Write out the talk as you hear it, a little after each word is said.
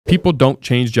People don't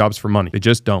change jobs for money. They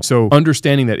just don't. So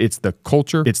understanding that it's the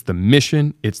culture, it's the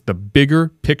mission, it's the bigger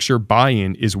picture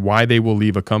buy-in is why they will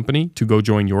leave a company to go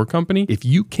join your company. If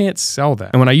you can't sell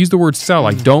that, and when I use the word sell,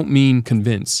 I don't mean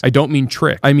convince. I don't mean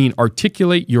trick. I mean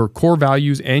articulate your core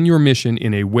values and your mission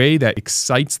in a way that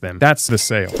excites them. That's the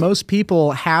sale. Most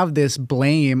people have this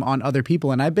blame on other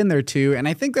people, and I've been there too. And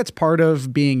I think that's part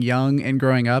of being young and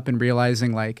growing up and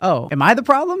realizing like, oh, am I the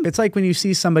problem? It's like when you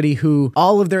see somebody who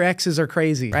all of their exes are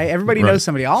crazy, right? Everybody knows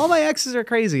somebody. All my exes are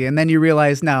crazy. And then you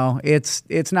realize, no,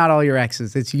 it's not all your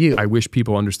exes. It's you. I wish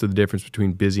people understood the difference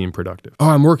between busy and productive. Oh,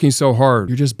 I'm working so hard.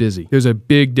 You're just busy. There's a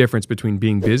big difference between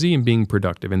being busy and being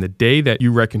productive. And the day that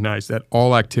you recognize that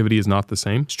all activity is not the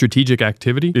same, strategic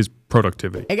activity is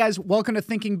productivity. Hey guys, welcome to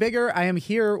Thinking Bigger. I am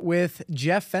here with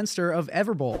Jeff Fenster of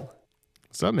Everbowl.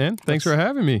 What's up, man? Thanks for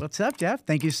having me. What's up, Jeff?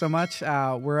 Thank you so much.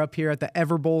 We're up here at the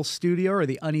Everbowl studio, or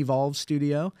the Unevolved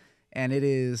studio, and it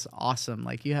is awesome.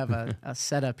 Like, you have a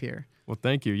setup here. Well,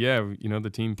 thank you. Yeah, you know, the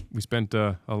team, we spent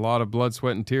a lot of blood,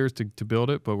 sweat, and tears to build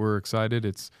it, but we're excited.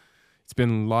 It's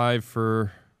been live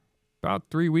for about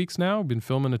 3 weeks now. We've been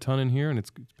filming a ton in here, and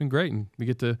it's been great. And we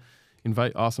get to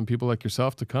invite awesome people like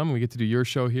yourself to come. We get to do your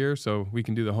show here, so we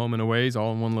can do the home and aways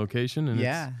all in one location,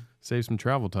 and save some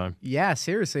travel time. Yeah,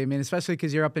 seriously. I mean, especially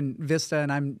because you're up in Vista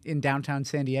and I'm in downtown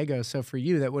San Diego. So for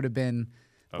you, that would have been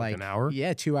like an hour.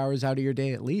 Yeah, 2 hours out of your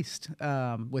day at least,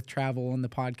 with travel and the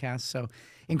podcast. So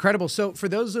incredible. So for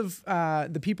those of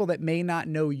the people that may not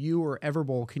know you or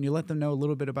Everbowl, can you let them know a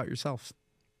little bit about yourself?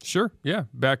 Sure. Yeah.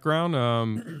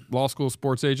 Background, law school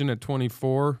sports agent at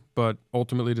 24, but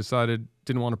ultimately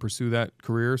didn't want to pursue that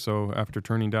career. So after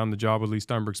turning down the job with Lee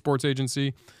Steinberg Sports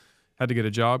Agency, had to get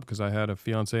a job because I had a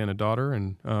fiance and a daughter,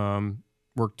 and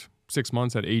worked 6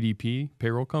 months at ADP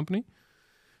payroll company.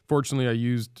 Fortunately, I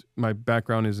used, my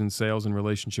background is in sales and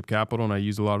relationship capital, and I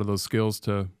used a lot of those skills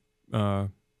to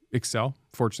excel.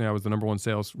 Fortunately, I was the #1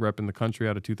 sales rep in the country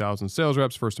out of 2,000 sales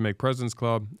reps, first to make President's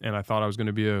Club, and I thought I was going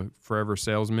to be a forever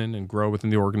salesman and grow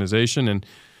within the organization. And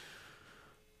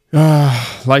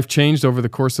life changed over the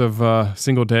course of a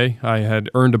single day. I had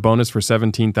earned a bonus for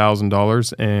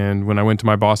 $17,000, and when I went to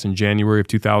my boss in January of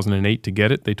 2008 to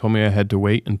get it, they told me I had to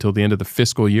wait until the end of the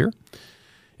fiscal year.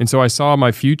 And so I saw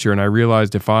my future, and I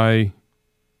realized if I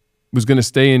was going to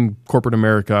stay in corporate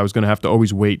America, I was going to have to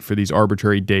always wait for these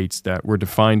arbitrary dates that were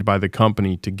defined by the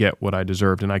company to get what I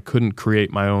deserved, and I couldn't create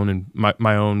my own and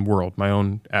my own world, my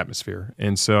own atmosphere.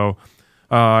 And so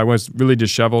I was really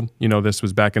disheveled. You know, this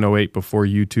was back in 2008, before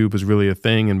YouTube was really a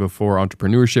thing and before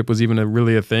entrepreneurship was even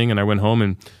really a thing. And I went home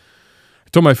and I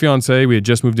told my fiance, we had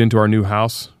just moved into our new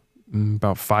house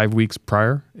about 5 weeks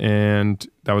prior, and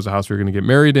that was the house we were going to get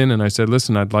married in. And I said,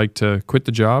 listen, I'd like to quit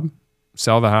the job,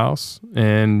 sell the house,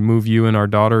 and move you and our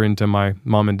daughter into my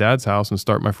mom and dad's house and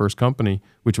start my first company,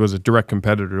 which was a direct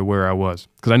competitor to where I was.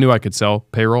 Because I knew I could sell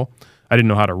payroll. I didn't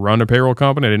know how to run a payroll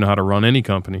company. I didn't know how to run any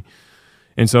company.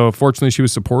 And so fortunately she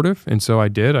was supportive, and so I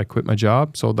did. I quit my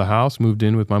job, sold the house, moved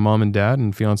in with my mom and dad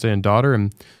and fiance and daughter,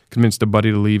 and convinced a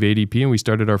buddy to leave ADP, and we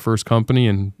started our first company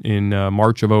in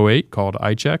March of 2008 called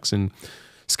iChecks, and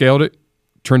scaled it,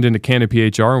 turned into Canopy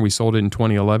HR, and we sold it in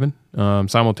 2011.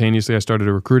 Simultaneously, I started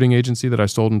a recruiting agency that I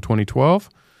sold in 2012,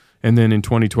 and then in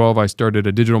 2012 I started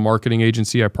a digital marketing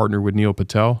agency. I partnered with Neil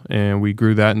Patel, and we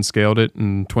grew that and scaled it.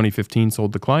 In 2015,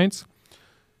 sold to clients.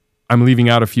 I'm leaving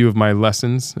out a few of my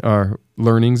lessons, or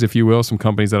learnings, if you will, some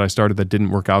companies that I started that didn't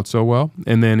work out so well.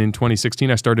 And then in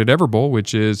 2016, I started Everbowl,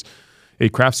 which is a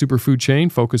craft superfood chain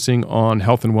focusing on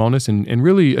health and wellness and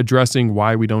really addressing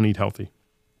why we don't eat healthy.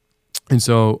 And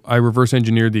so I reverse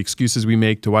engineered the excuses we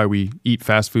make to why we eat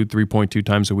fast food 3.2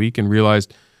 times a week, and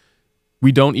realized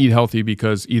we don't eat healthy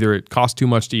because either it costs too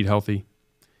much to eat healthy,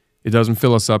 it doesn't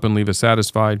fill us up and leave us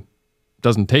satisfied,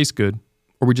 doesn't taste good,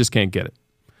 or we just can't get it.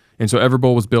 And so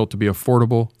Everbowl was built to be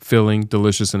affordable, filling,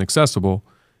 delicious, and accessible.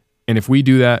 And if we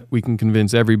do that, we can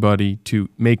convince everybody to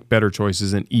make better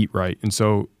choices and eat right. And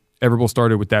so Everbowl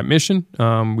started with that mission.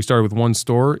 We started with 1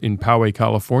 store in Poway,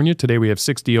 California. Today we have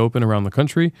 60 open around the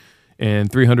country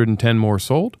and 310 more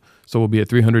sold. So we'll be at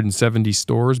 370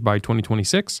 stores by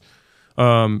 2026.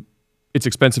 It's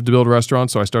expensive to build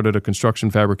restaurants, so I started a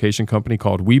construction fabrication company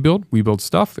called We Build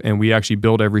Stuff, and we actually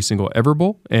build every single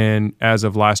Everbowl. And as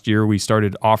of last year, we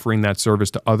started offering that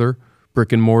service to other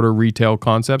brick and mortar retail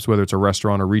concepts, whether it's a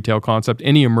restaurant or retail concept,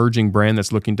 any emerging brand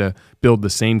that's looking to build the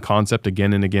same concept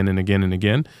again and again and again and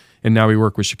again. And now we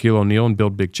work with Shaquille O'Neal and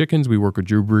build Big Chickens. We work with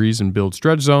Drew Brees and build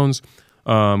stretch zones.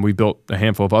 We built a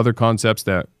handful of other concepts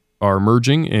that are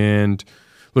emerging and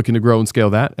looking to grow and scale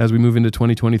that as we move into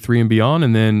 2023 and beyond.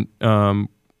 And then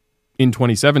in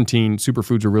 2017,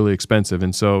 superfoods were really expensive.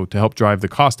 And so to help drive the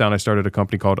cost down, I started a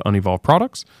company called Unevolved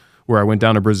Products, where I went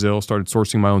down to Brazil, started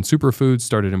sourcing my own superfoods,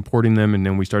 started importing them, and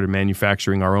then we started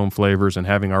manufacturing our own flavors and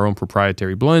having our own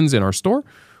proprietary blends in our store,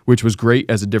 which was great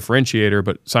as a differentiator,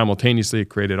 but simultaneously it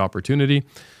created opportunity.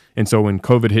 And so when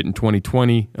COVID hit in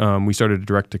 2020, we started a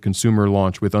direct-to-consumer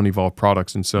launch with Unevolved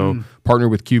Products. And so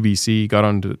partnered with QVC, got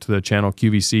onto the channel.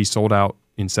 QVC sold out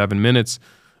in 7 minutes.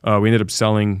 We ended up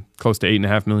selling close to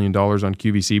 $8.5 million on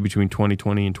QVC between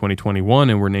 2020 and 2021,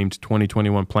 and we're named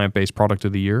 2021 Plant-Based Product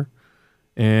of the Year.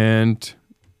 And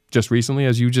just recently,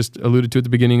 as you just alluded to at the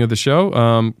beginning of the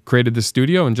show, created this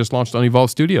studio and just launched Unevolved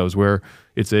Studios, where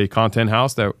it's a content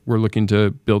house that we're looking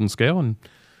to build and scale. And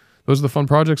those are the fun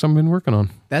projects I've been working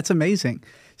on. That's amazing.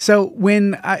 So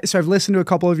I've listened to a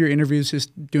couple of your interviews,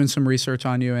 just doing some research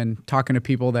on you and talking to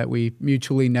people that we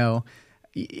mutually know.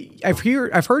 I've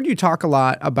heard you talk a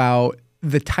lot about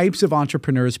the types of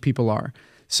entrepreneurs people are.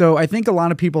 So I think a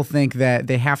lot of people think that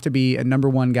they have to be a number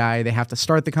one guy. They have to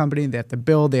start the company. They have to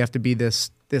build. They have to be this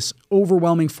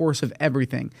overwhelming force of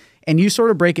everything. And you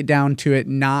sort of break it down to it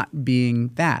not being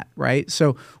that, right?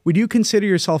 So would you consider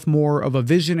yourself more of a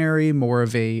visionary, more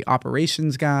of a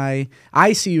operations guy?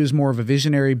 I see you as more of a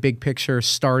visionary, big picture,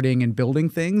 starting and building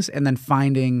things, and then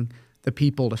finding the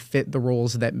people to fit the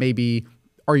roles that maybe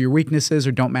are your weaknesses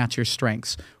or don't match your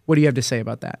strengths. What do you have to say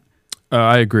about that?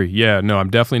 I agree. Yeah, no, I'm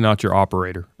definitely not your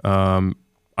operator. I'm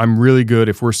really good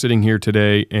if we're sitting here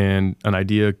today and an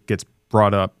idea gets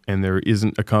brought up and there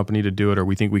isn't a company to do it or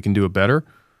we think we can do it better.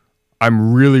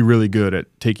 I'm really, really good at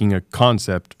taking a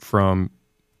concept from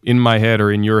in my head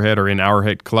or in your head or in our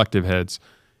head, collective heads,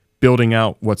 building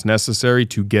out what's necessary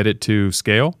to get it to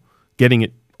scale, getting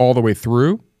it all the way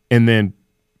through, and then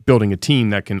building a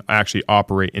team that can actually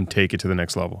operate and take it to the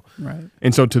next level. Right.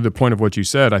 And so to the point of what you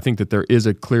said, I think that there is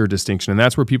a clear distinction, and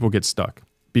that's where people get stuck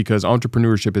because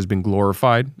entrepreneurship has been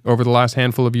glorified over the last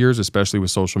handful of years, especially with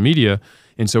social media.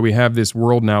 And so we have this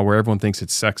world now where everyone thinks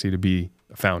it's sexy to be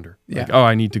a founder. Yeah. Like, oh,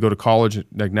 I need to go to college.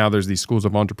 Like now there's these schools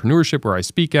of entrepreneurship where I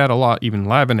speak at a lot, even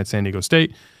Lavin at San Diego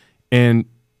State. And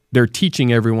they're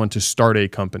teaching everyone to start a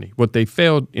company. What they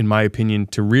failed, in my opinion,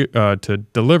 to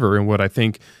deliver, and what I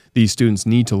think these students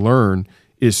need to learn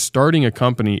is starting a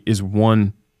company is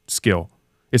one skill.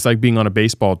 It's like being on a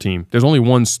baseball team. There's only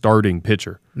one starting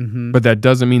pitcher, but that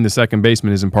doesn't mean the second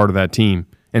baseman isn't part of that team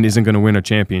and isn't going to win a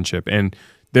championship. And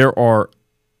there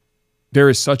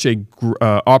is such a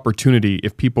opportunity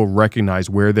if people recognize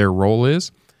where their role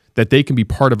is, that they can be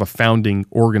part of a founding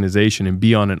organization and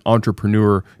be an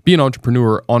entrepreneur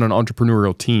on an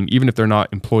entrepreneurial team, even if they're not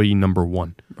employee number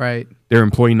 1. Right. They're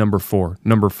employee number 4,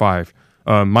 number 5.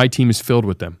 My team is filled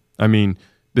with them. I mean,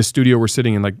 the studio we're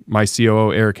sitting in, like my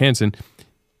COO, Eric Hansen,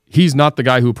 he's not the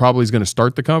guy who probably is going to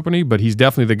start the company, but he's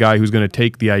definitely the guy who's going to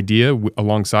take the idea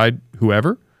alongside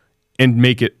whoever and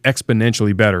make it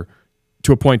exponentially better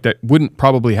to a point that wouldn't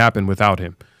probably happen without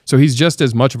him. So he's just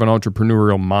as much of an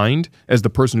entrepreneurial mind as the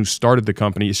person who started the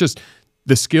company. It's just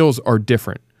the skills are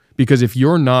different because if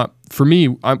you're not, for me,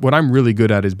 what I'm really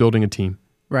good at is building a team,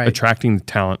 right, attracting the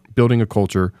talent, building a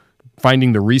culture,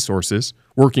 finding the resources,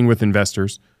 working with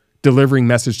investors, delivering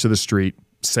message to the street,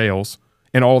 sales,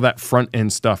 and all that front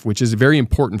end stuff, which is very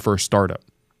important for a startup.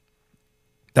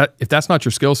 If that's not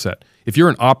your skill set, if you're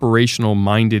an operational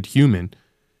minded human,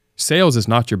 sales is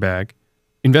not your bag.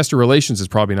 Investor relations is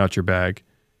probably not your bag.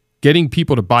 Getting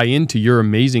people to buy into your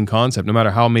amazing concept, no matter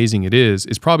how amazing it is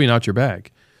probably not your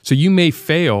bag. So you may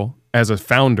fail as a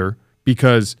founder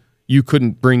because you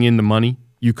couldn't bring in the money,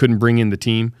 you couldn't bring in the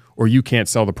team, or you can't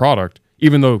sell the product,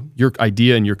 even though your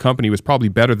idea and your company was probably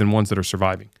better than ones that are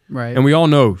surviving. Right. And we all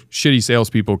know shitty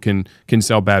salespeople can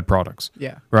sell bad products.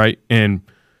 Yeah. Right. And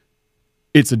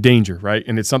it's a danger, right?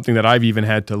 And it's something that I've even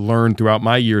had to learn throughout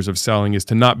my years of selling is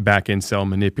to not back end sell,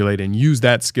 manipulate, and use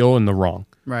that skill in the wrong.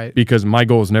 Right. Because my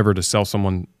goal is never to sell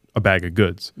someone a bag of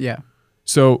goods. Yeah.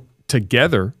 So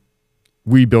together,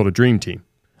 we build a dream team.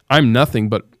 I'm nothing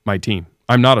but my team.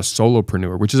 I'm not a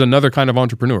solopreneur, which is another kind of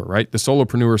entrepreneur, right? The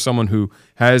solopreneur is someone who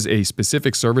has a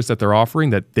specific service that they're offering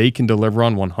that they can deliver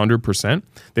on 100%.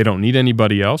 They don't need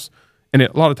anybody else. And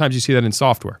a lot of times you see that in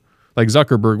software. Like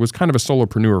Zuckerberg was kind of a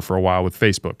solopreneur for a while with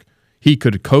Facebook. He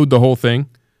could code the whole thing.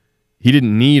 He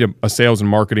didn't need a sales and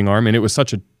marketing arm, and it was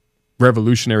such a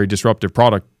revolutionary, disruptive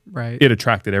product. Right. It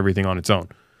attracted everything on its own.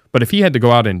 But if he had to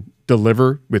go out and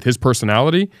deliver with his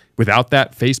personality, without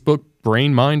that Facebook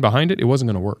brain mind behind it, it wasn't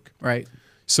going to work. Right.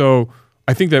 So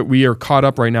I think that we are caught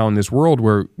up right now in this world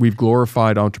where we've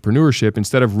glorified entrepreneurship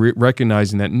instead of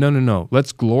recognizing that, no,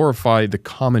 let's glorify the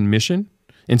common mission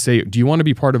and say, do you want to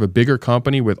be part of a bigger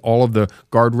company with all of the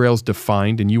guardrails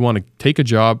defined, and you want to take a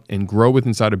job and grow with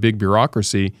inside a big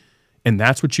bureaucracy, and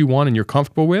that's what you want and you're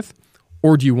comfortable with?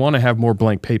 Or do you want to have more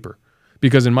blank paper?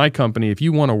 Because in my company, if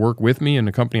you want to work with me in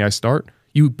the company I start,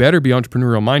 you better be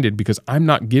entrepreneurial minded, because I'm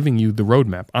not giving you the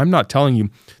roadmap. I'm not telling you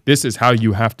this is how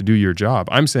you have to do your job.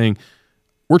 I'm saying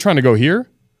we're trying to go here.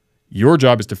 Your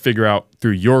job is to figure out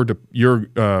through your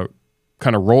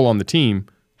kind of role on the team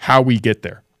how we get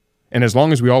there. And as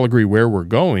long as we all agree where we're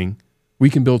going, we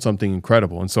can build something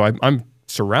incredible. And so I'm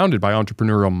surrounded by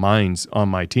entrepreneurial minds on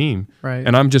my team. Right.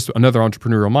 And I'm just another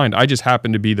entrepreneurial mind. I just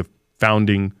happen to be the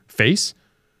founding face,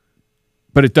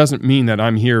 but it doesn't mean that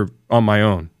I'm here on my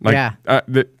own.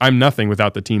 I'm nothing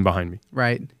without the team behind me.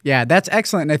 Right. Yeah, that's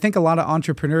excellent. And I think a lot of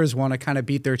entrepreneurs want to kind of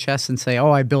beat their chest and say,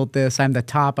 oh, I built this. I'm the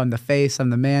top. I'm the face.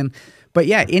 I'm the man. But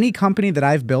yeah, any company that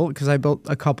I've built, because I built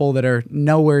a couple that are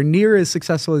nowhere near as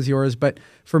successful as yours, but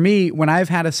for me, when I've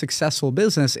had a successful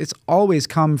business, it's always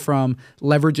come from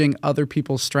leveraging other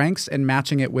people's strengths and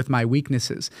matching it with my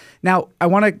weaknesses. Now, I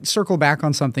want to circle back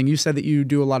on something. You said that you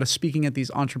do a lot of speaking at these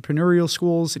entrepreneurial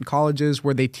schools and colleges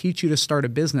where they teach you to start a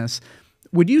business.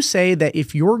 Would you say that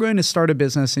if you're going to start a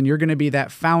business and you're going to be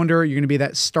that founder, you're going to be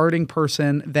that starting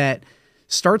person that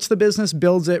starts the business,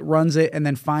 builds it, runs it, and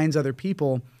then finds other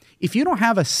people, if you don't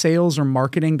have a sales or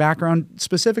marketing background,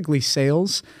 specifically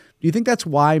sales, do you think that's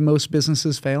why most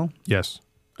businesses fail? Yes.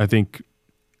 I think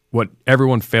what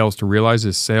everyone fails to realize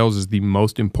is sales is the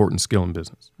most important skill in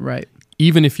business. Right.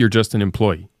 Even if you're just an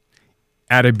employee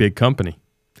at a big company.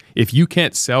 If you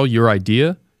can't sell your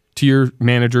idea to your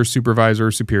manager,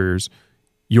 supervisor, superiors,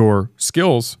 your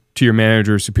skills to your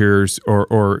manager, superiors,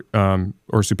 or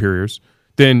superiors,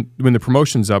 then when the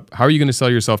promotion's up, how are you going to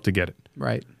sell yourself to get it?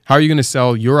 Right. How are you going to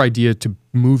sell your idea to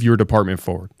move your department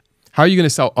forward? How are you going to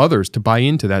sell others to buy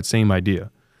into that same idea?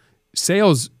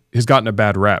 Sales has gotten a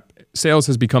bad rap. Sales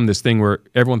has become this thing where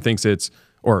everyone thinks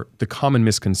or the common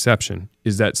misconception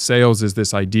is that sales is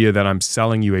this idea that I'm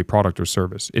selling you a product or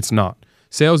service. It's not.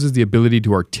 Sales is the ability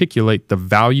to articulate the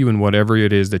value in whatever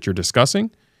it is that you're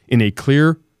discussing in a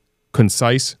clear,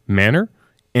 concise manner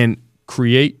and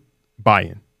create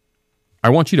buy-in. I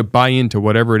want you to buy into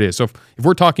whatever it is. So if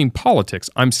we're talking politics,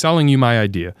 I'm selling you my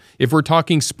idea. If we're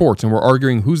talking sports and we're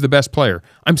arguing who's the best player,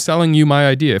 I'm selling you my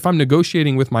idea. If I'm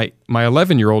negotiating with my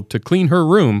 11-year-old to clean her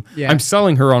room, I'm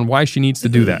selling her on why she needs to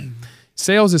do that.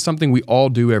 Sales is something we all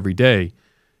do every day.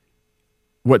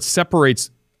 What separates,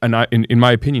 in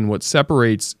my opinion, what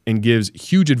separates and gives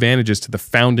huge advantages to the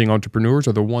founding entrepreneurs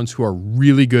are the ones who are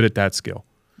really good at that skill.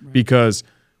 Right. Because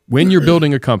when you're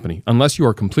building a company, unless you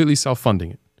are completely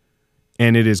self-funding it,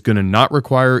 and it is going to not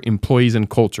require employees and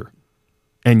culture,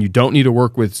 and you don't need to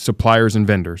work with suppliers and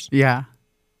vendors,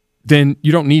 then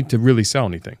you don't need to really sell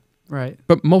anything. Right.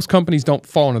 But most companies don't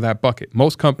fall into that bucket.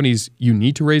 Most companies, you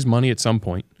need to raise money at some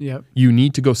point. Yep. You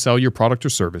need to go sell your product or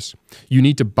service. You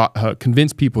need to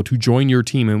convince people to join your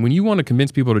team. And when you want to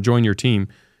convince people to join your team,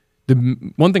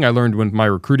 the one thing I learned with my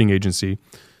recruiting agency,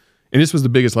 and this was the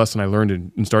biggest lesson I learned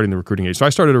in starting the recruiting agency. So I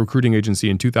started a recruiting agency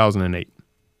in 2008.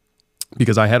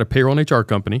 Because I had a payroll and HR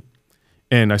company,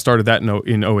 and I started that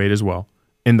in 08 as well.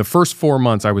 In the first 4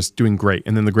 months, I was doing great,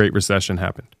 and then the Great Recession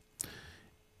happened.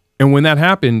 And when that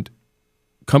happened,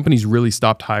 companies really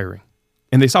stopped hiring.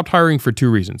 And they stopped hiring for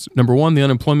two reasons. Number one, the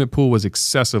unemployment pool was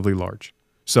excessively large.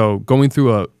 So going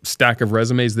through a stack of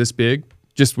resumes this big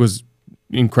just was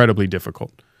incredibly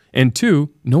difficult. And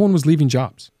two, no one was leaving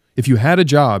jobs. If you had a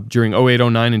job during 08,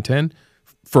 09, and 10,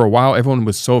 for a while, everyone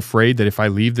was so afraid that if I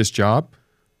leave this job,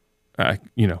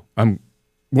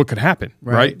 what could happen,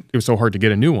 right? It was so hard to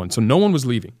get a new one. So no one was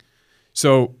leaving.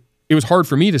 So it was hard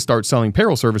for me to start selling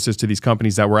payroll services to these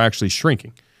companies that were actually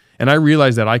shrinking. And I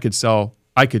realized that I could sell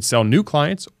new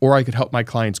clients, or I could help my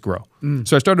clients grow.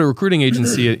 So I started a recruiting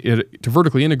agency to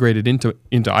vertically integrate it into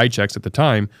iChecks at the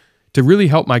time to really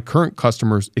help my current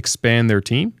customers expand their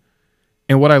team.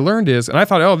 And what I learned is, and I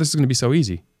thought, oh, this is going to be so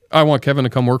easy. I want Kevin to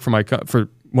come work for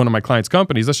one of my clients'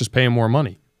 companies. Let's just pay him more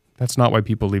money. That's not why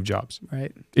people leave jobs.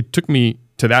 Right. It took me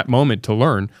to that moment to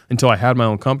learn, until I had my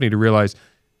own company, to realize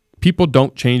people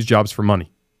don't change jobs for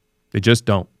money. They just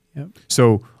don't. Yep.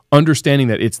 So understanding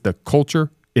that it's the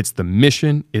culture, it's the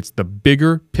mission, it's the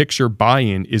bigger picture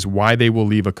buy-in is why they will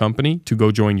leave a company to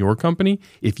go join your company.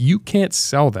 If you can't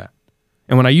sell that,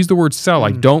 and when I use the word sell,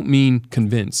 I don't mean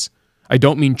convince. I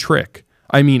don't mean trick.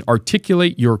 I mean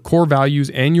articulate your core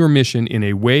values and your mission in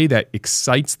a way that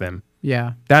excites them.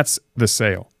 Yeah. That's the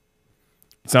sale.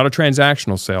 It's not a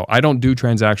transactional sale. I don't do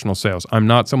transactional sales. I'm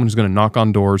not someone who's going to knock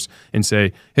on doors and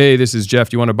say, hey, this is Jeff.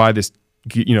 Do you want to buy this,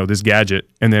 this gadget?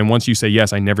 And then once you say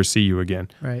yes, I never see you again.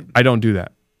 Right. I don't do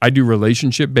that. I do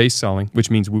relationship-based selling, which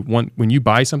means when you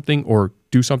buy something or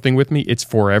do something with me, it's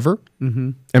forever.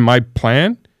 And my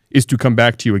plan is to come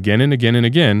back to you again and again and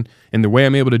again. And the way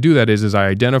I'm able to do that is I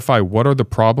identify what are the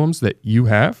problems that you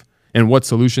have and what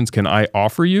solutions can I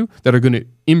offer you that are going to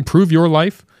improve your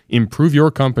life, improve your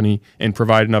company, and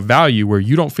provide enough value where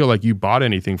you don't feel like you bought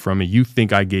anything from me. You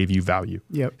think I gave you value.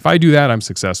 If I do that, I'm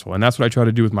successful. And that's what I try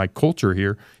to do with my culture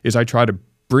here is I try to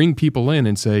bring people in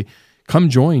and say, come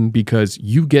join because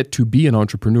you get to be an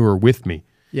entrepreneur with me.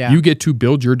 You get to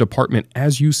build your department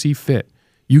as you see fit.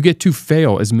 You get to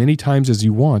fail as many times as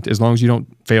you want as long as you don't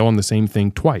fail on the same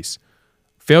thing twice.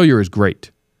 Failure is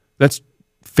great. Let's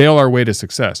fail our way to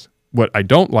success. What I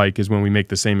don't like is when we make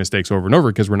the same mistakes over and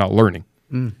over because we're not learning.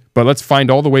 But let's find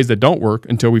all the ways that don't work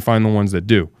until we find the ones that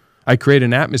do. I create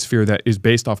an atmosphere that is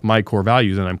based off my core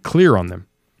values and I'm clear on them,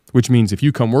 which means if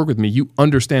you come work with me, you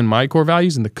understand my core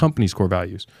values and the company's core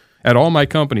values. At all my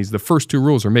companies, the first 2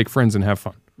 rules are make friends and have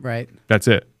fun. That's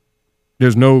it.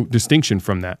 There's no distinction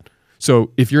from that.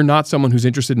 So if you're not someone who's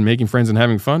interested in making friends and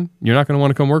having fun, you're not going to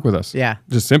want to come work with us.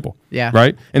 Just simple.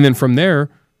 Right? And then from there,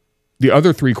 the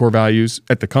other 3 core values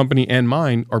at the company and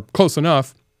mine are close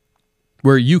enough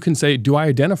where you can say, do I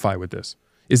identify with this?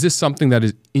 Is this something that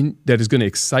is going to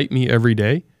excite me every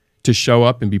day to show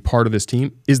up and be part of this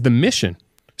team? Is the mission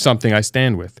something I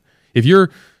stand with? If you're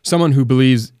someone who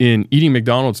believes in eating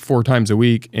McDonald's 4 times a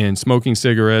week and smoking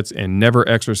cigarettes and never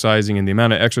exercising, and the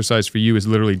amount of exercise for you is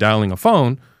literally dialing a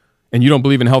phone, and you don't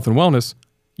believe in health and wellness,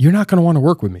 you're not going to want to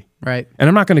work with me. And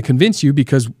I'm not going to convince you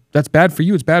because that's bad for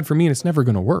you, it's bad for me, and it's never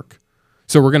going to work.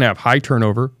 So we're going to have high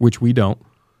turnover, which we don't.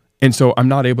 And so I'm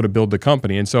not able to build the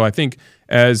company. And so I think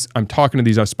as I'm talking to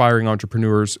these aspiring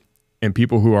entrepreneurs and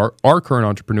people who are current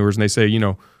entrepreneurs, and they say, you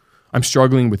know, I'm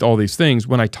struggling with all these things,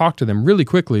 when I talk to them really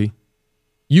quickly,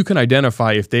 you can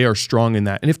identify if they are strong in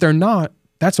that. And if they're not,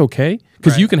 that's okay,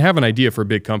 because you can have an idea for a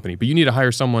big company, but you need to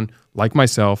hire someone like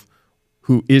myself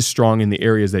who is strong in the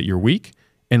areas that you're weak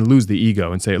and lose the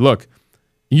ego and say, look,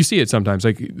 you see it sometimes,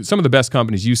 like some of the best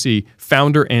companies, you see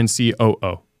founder and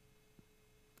COO,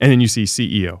 and then you see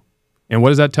CEO. And what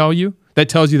does that tell you? That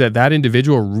tells you that that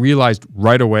individual realized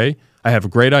right away, I have a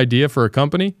great idea for a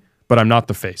company, but I'm not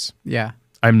the face.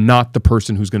 I'm not the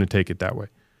person who's going to take it that way.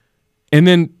 And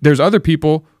then there's other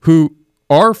people who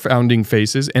are founding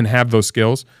faces and have those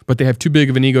skills, but they have too big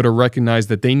of an ego to recognize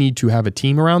that they need to have a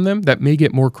team around them that may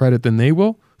get more credit than they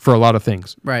will for a lot of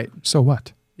things. So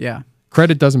what?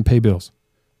 Credit doesn't pay bills.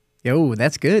 Yo,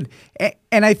 that's good.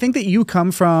 And I think that you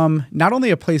come from not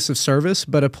only a place of service,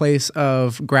 but a place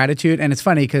of gratitude. And it's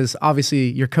funny because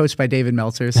obviously you're coached by David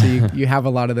Meltzer, so you have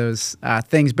a lot of those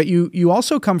things, but you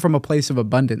also come from a place of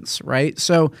abundance, right?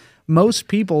 So most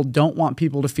people don't want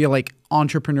people to feel like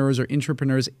entrepreneurs or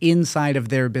intrapreneurs inside of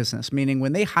their business, meaning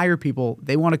when they hire people,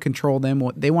 they want to control them,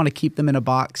 they want to keep them in a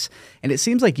box. And it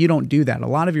seems like you don't do that. A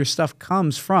lot of your stuff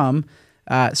comes from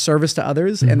service to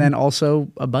others and then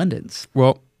also abundance.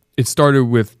 Well, it started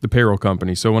with the payroll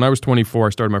company. So when I was 24, I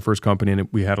started my first company and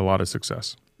we had a lot of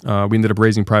success. We ended up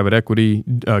raising private equity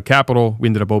capital. We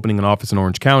ended up opening an office in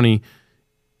Orange County.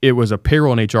 It was a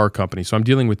payroll and HR company. So I'm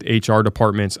dealing with HR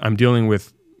departments. I'm dealing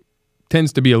with,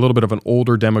 tends to be a little bit of an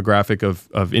older demographic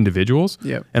of individuals.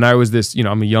 And I was this, you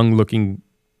know, I'm a young looking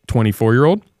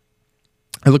 24-year-old.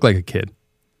 I look like a kid,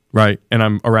 right? And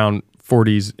I'm around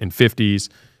 40s and 50s,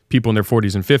 people in their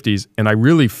 40s and 50s. And I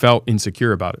really felt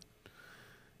insecure about it.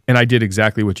 And I did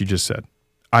exactly what you just said.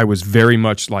 I was very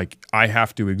much like, I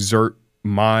have to exert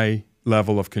my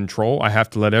level of control. I have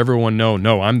to let everyone know,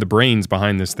 no, I'm the brains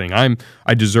behind this thing.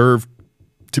 I deserve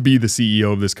to be the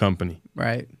CEO of this company.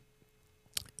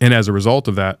 And as a result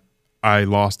of that, I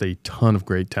lost a ton of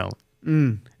great talent.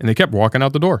 And they kept walking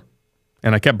out the door.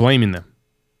 And I kept blaming them.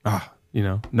 You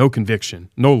know, no conviction,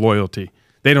 no loyalty.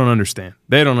 They don't understand.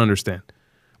 They don't understand.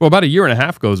 Well, about a year and a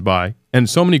half goes by, and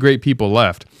so many great people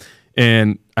left.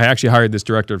 And I actually hired this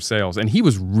director of sales, and he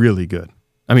was really good.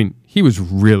 I mean, he was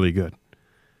really good.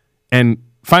 And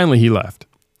finally, he left.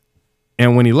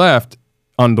 And when he left,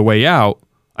 on the way out,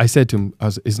 I said to him,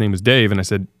 his name was Dave, and I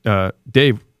said,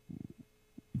 Dave,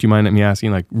 do you mind me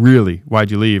asking, like, really,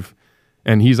 why'd you leave?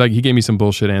 And he's like, he gave me some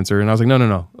bullshit answer. And I was like,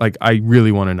 no. Like, I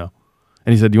really want to know.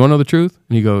 And he said, do you want to know the truth?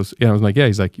 And he goes, yeah. I was like, yeah.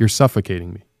 He's like, you're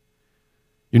suffocating me.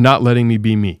 You're not letting me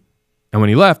be me. And when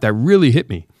he left, that really hit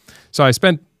me. So I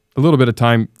spent a little bit of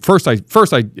time. First I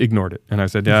ignored it. And I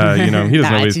said, you know, he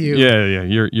doesn't know.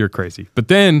 Yeah, you're crazy. But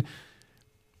then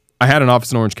I had an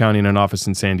office in Orange County and an office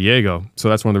in San Diego. So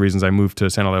that's one of the reasons I moved to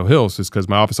San Diego Hills, is because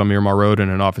my office on Miramar Road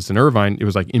and an office in Irvine, it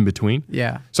was like in between.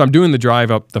 So I'm doing the drive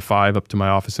up the 5 up to my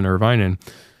office in Irvine, and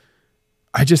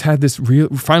I just had this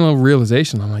final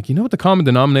realization. I'm like, you know what the common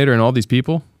denominator in all these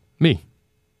people? Me.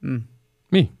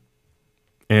 Me.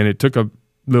 And it took a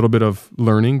little bit of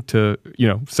learning to,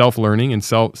 self-learning and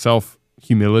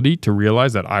self-humility to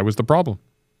realize that I was the problem.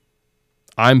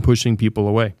 I'm pushing people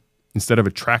away. Instead of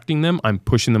attracting them, I'm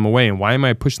pushing them away. And why am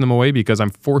I pushing them away? Because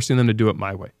I'm forcing them to do it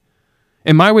my way.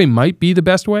 And my way might be the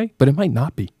best way, but it might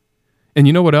not be. And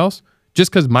you know what else?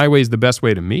 Just because my way is the best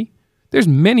way to me, there's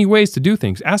many ways to do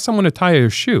things. Ask someone to tie a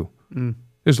shoe.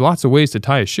 There's lots of ways to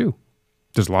tie a shoe.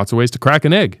 There's lots of ways to crack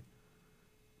an egg.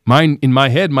 Mine, in my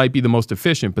head, might be the most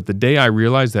efficient, but the day I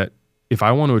realized that if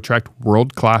I want to attract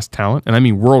world-class talent, and I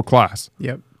mean world-class,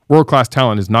 world-class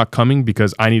talent is not coming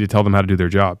because I need to tell them how to do their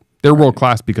job. They're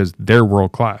world-class because they're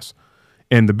world-class.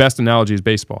 And the best analogy is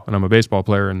baseball, and I'm a baseball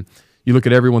player, and you look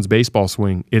at everyone's baseball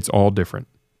swing, it's all different.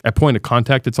 At point of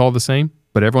contact, it's all the same,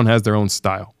 but everyone has their own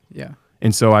style. Yeah.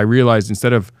 And so I realized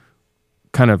instead of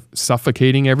kind of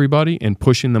suffocating everybody and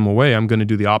pushing them away, I'm going to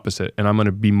do the opposite. And I'm going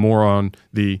to be more on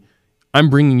I'm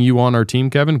bringing you on our team,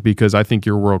 Kevin, because I think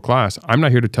you're world-class. I'm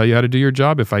not here to tell you how to do your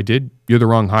job. If I did, you're the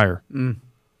wrong hire.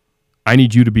 I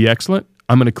need you to be excellent.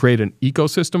 I'm going to create an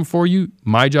ecosystem for you.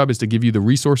 My job is to give you the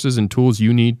resources and tools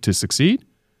you need to succeed.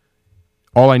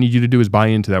 All I need you to do is buy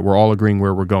into that. We're all agreeing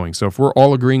where we're going. So if we're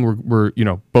all agreeing we're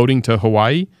boating to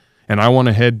Hawaii, and I want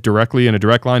to head directly in a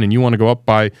direct line, and you want to go up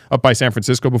by San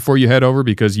Francisco before you head over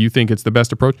because you think it's the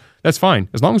best approach, that's fine.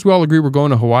 As long as we all agree we're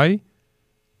going to Hawaii,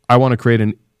 I want to create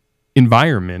an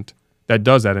environment that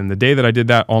does that. And the day that I did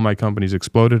that, all my companies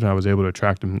exploded, and I was able to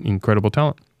attract incredible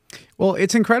talent. Well,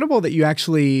 it's incredible that you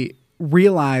actually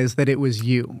realize that it was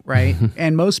you, right?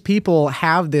 And most people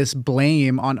have this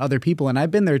blame on other people, and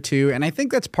I've been there too. And I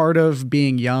think that's part of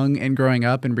being young and growing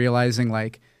up and realizing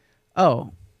like,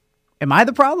 oh, am I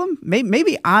the problem?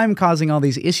 Maybe I'm causing all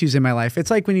these issues in my life.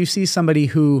 It's like when you see somebody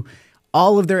who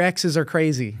all of their exes are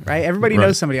crazy, right? Everybody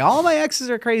knows somebody. All my exes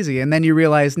are crazy. And then you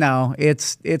realize, no,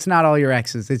 it's not all your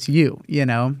exes. It's you,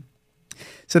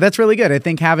 So that's really good. I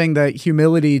think having the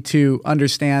humility to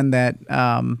understand that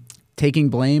taking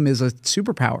blame is a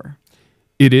superpower.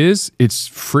 It is. It's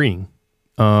freeing.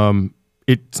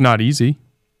 It's not easy.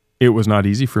 It was not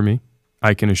easy for me.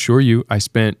 I can assure you, I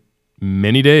spent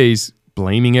many days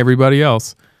blaming everybody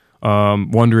else,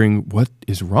 wondering what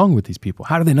is wrong with these people.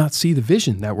 How do they not see the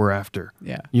vision that we're after?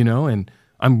 Yeah. And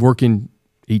I'm working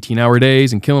 18-hour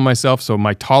days and killing myself, so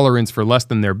my tolerance for less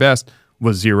than their best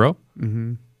was 0.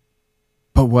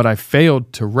 But what I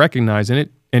failed to recognize in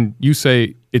it, and you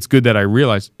say it's good that I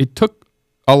realized, it took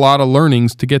a lot of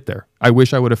learnings to get there. I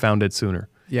wish I would have found it sooner.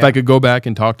 Yeah. If I could go back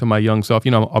and talk to my young self,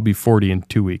 I'll be 40 in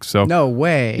 2 weeks. So no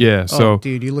way. Yeah. So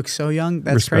dude, you look so young.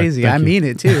 That's respect, crazy. I mean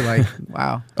it too. Like,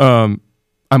 wow.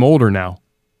 I'm older now,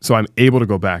 so I'm able to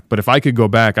go back. But if I could go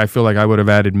back, I feel like I would have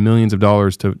added millions of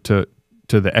dollars to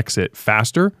the exit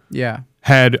faster. Yeah.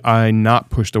 Had I not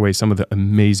pushed away some of the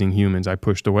amazing humans I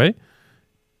pushed away.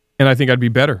 And I think I'd be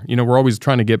better. We're always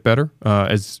trying to get better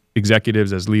as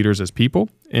executives, as leaders, as people.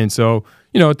 And so,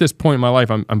 at this point in my life,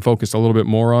 I'm focused a little bit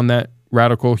more on that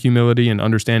radical humility and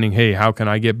understanding, hey, how can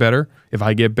I get better? If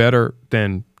I get better,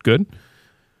 then good.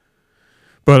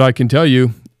 But I can tell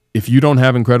you, if you don't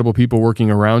have incredible people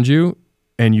working around you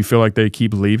and you feel like they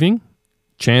keep leaving,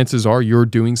 chances are you're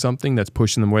doing something that's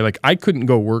pushing them away. Like, I couldn't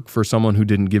go work for someone who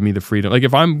didn't give me the freedom. Like,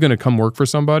 if I'm going to come work for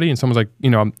somebody and someone's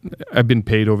like, I've been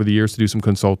paid over the years to do some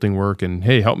consulting work and,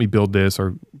 hey, help me build this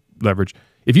or leverage.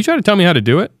 If you try to tell me how to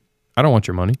do it, I don't want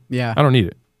your money. Yeah. I don't need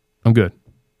it. I'm good.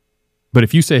 But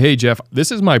if you say, hey, Jeff,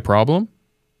 this is my problem,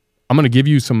 I'm going to give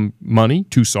you some money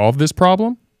to solve this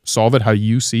problem, solve it how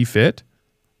you see fit,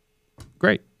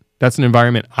 great. That's an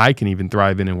environment I can even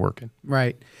thrive in and work in.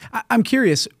 Right. I'm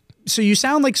curious. So you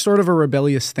sound like sort of a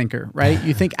rebellious thinker, right?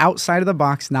 You think outside of the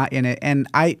box, not in it. And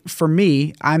for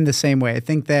me, I'm the same way. I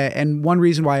think that, and one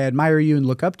reason why I admire you and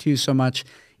look up to you so much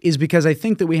is because I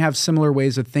think that we have similar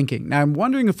ways of thinking. Now, I'm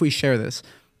wondering if we share this.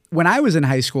 When I was in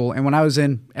high school and when I was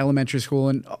in elementary school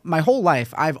and my whole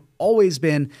life, I've always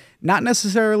been not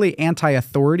necessarily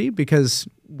anti-authority, because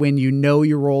when you know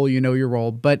your role, you know your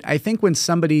role. But I think when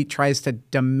somebody tries to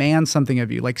demand something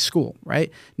of you, like school,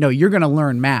 right? No, you're going to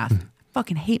learn math. I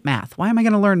fucking hate math. Why am I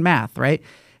going to learn math, right?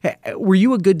 Were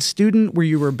you a good student? Were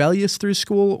you rebellious through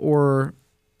school? Or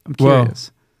I'm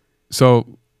curious. Well,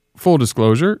 so full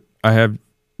disclosure, I have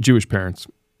Jewish parents.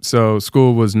 So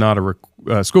school was not a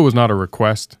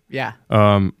request. Yeah.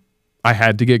 I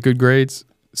had to get good grades.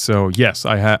 So yes,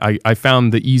 I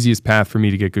found the easiest path for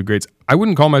me to get good grades. I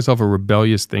wouldn't call myself a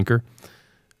rebellious thinker,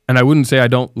 and I wouldn't say I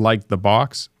don't like the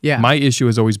box. Yeah. My issue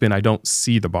has always been I don't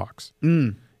see the box.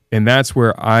 And that's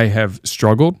where I have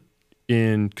struggled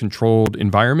in controlled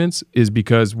environments, is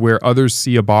because where others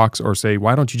see a box or say,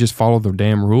 why don't you just follow the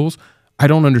damn rules? I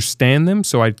don't understand them,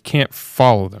 so I can't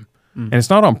follow them. And it's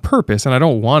not on purpose, and I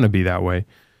don't want to be that way.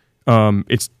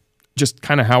 It's just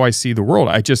kind of how I see the world.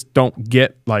 I just don't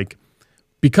get like,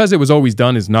 because it was always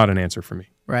done is not an answer for me.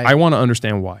 Right. I want to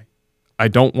understand why. I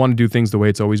don't want to do things the way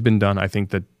it's always been done. I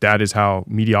think that is how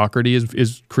mediocrity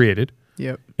is created.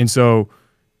 Yep. And so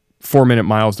 4-minute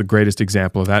mile is the greatest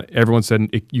example of that. Everyone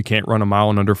said you can't run a mile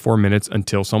in under 4 minutes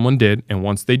until someone did. And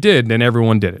once they did, then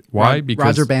everyone did it. Why?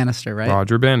 Because Roger Bannister, right?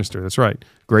 Roger Bannister, that's right.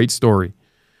 Great story.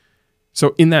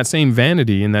 So in that same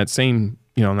vanity, in that same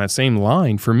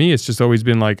line, for me, it's just always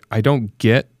been like, I don't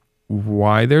get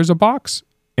why there's a box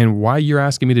and why you're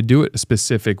asking me to do it a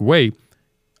specific way.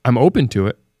 I'm open to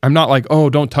it. I'm not like, oh,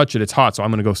 don't touch it, it's hot, so I'm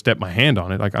going to go step my hand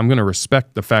on it. Like, I'm going to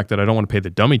respect the fact that I don't want to pay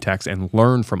the dummy tax and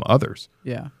learn from others.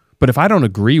 Yeah. But if I don't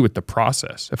agree with the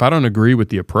process, if I don't agree with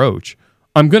the approach,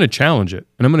 I'm going to challenge it,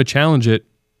 and I'm going to challenge it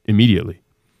immediately.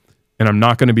 And I'm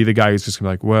not going to be the guy who's just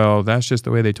going to be like, well, that's just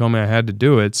the way they told me I had to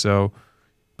do it. So,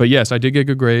 but yes, I did get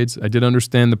good grades. I did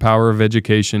understand the power of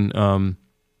education.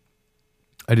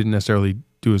 I didn't necessarily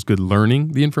do as good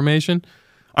learning the information.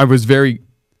 I was very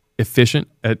efficient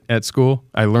at school.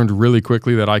 I learned really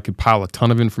quickly that I could pile a ton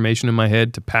of information in my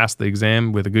head to pass the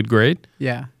exam with a good grade.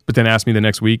 Yeah. But then ask me the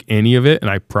next week any of it,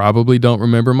 and I probably don't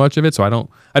remember much of it. So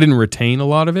I didn't retain a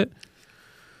lot of it.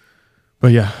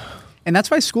 But yeah. And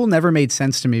that's why school never made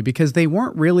sense to me, because they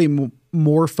weren't really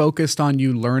more focused on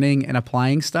you learning and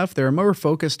applying stuff. They were more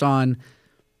focused on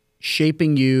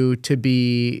shaping you to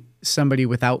be somebody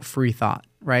without free thought,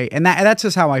 right? And that's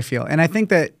just how I feel. And I think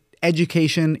that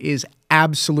education is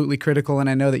absolutely critical. And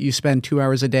I know that you spend 2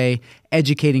 hours a day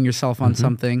educating yourself on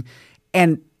something.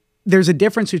 And there's a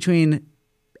difference between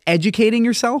educating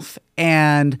yourself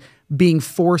and being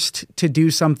forced to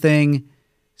do something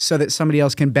so that somebody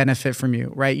else can benefit from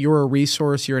you, right? You're a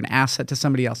resource, you're an asset to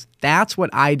somebody else. That's what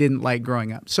I didn't like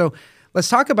growing up. So let's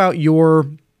talk about your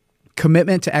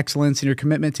commitment to excellence and your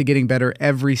commitment to getting better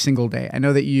every single day. I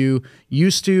know that you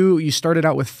started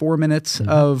out with 4 minutes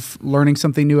of learning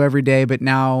something new every day, but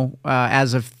now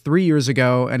as of 3 years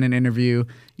ago in an interview,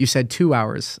 you said 2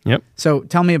 hours. Yep. So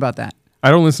tell me about that.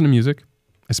 I don't listen to music.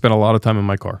 I spend a lot of time in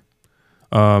my car.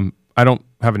 I don't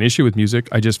have an issue with music.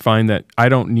 I just find that I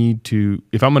don't need to,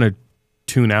 if I'm going to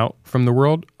tune out from the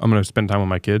world, I'm going to spend time with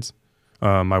my kids,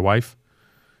 my wife.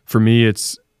 For me,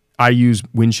 I use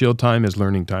windshield time as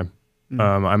learning time.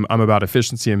 I'm about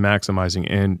efficiency and maximizing.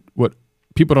 And what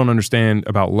people don't understand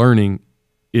about learning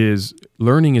is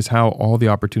how all the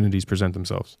opportunities present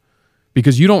themselves.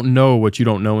 Because you don't know what you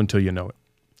don't know until you know it.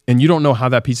 And you don't know how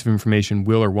that piece of information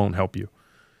will or won't help you.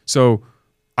 So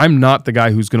I'm not the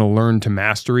guy who's going to learn to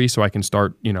mastery so I can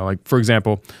start, like, for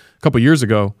example, a couple years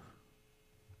ago,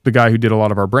 the guy who did a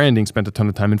lot of our branding spent a ton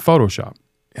of time in Photoshop.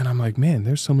 And I'm like, man,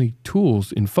 there's so many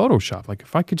tools in Photoshop. Like,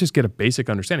 if I could just get a basic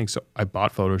understanding. So I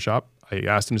bought Photoshop. I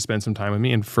asked him to spend some time with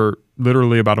me. And for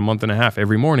literally about a month and a half,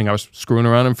 every morning, I was screwing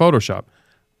around in Photoshop.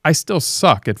 I still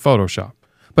suck at Photoshop.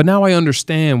 But now I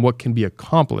understand what can be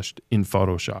accomplished in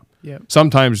Photoshop. Yep.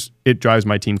 Sometimes it drives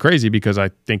my team crazy because I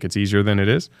think it's easier than it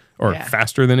is, or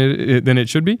faster than it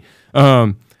should be.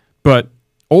 But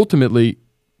ultimately,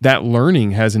 that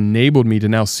learning has enabled me to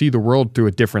now see the world through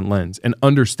a different lens and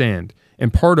understand.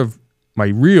 And part of my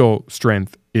real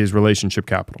strength is relationship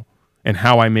capital and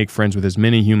how I make friends with as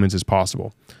many humans as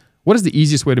possible. What is the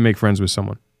easiest way to make friends with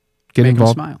someone? Get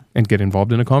involved and get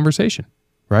involved in a conversation.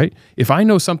 Right? If I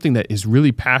know something that is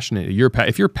really passionate,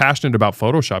 if you're passionate about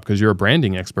Photoshop because you're a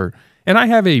branding expert, and I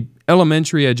have a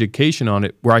elementary education on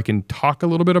it where I can talk a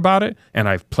little bit about it, and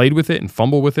I've played with it and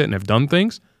fumbled with it and have done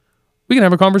things, we can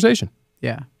have a conversation.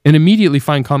 Yeah. And immediately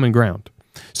find common ground.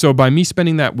 So by me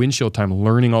spending that windshield time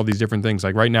learning all these different things,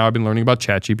 like right now I've been learning about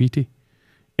ChatGPT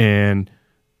and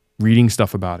reading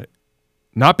stuff about it.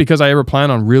 Not because I ever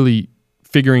plan on really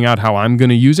figuring out how I'm going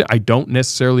to use it. I don't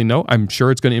necessarily know. I'm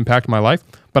sure it's going to impact my life,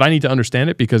 but I need to understand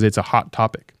it because it's a hot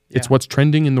topic. Yeah. It's what's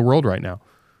trending in the world right now.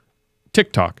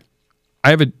 TikTok. I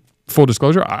have a full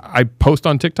disclosure. I post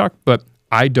on TikTok, but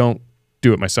I don't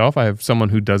do it myself. I have someone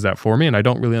who does that for me, and I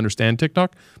don't really understand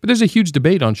TikTok. But there's a huge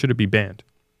debate on should it be banned.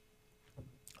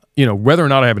 Whether or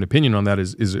not I have an opinion on that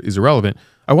is irrelevant.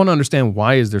 I want to understand,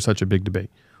 why is there such a big debate?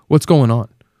 What's going on?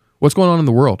 What's going on in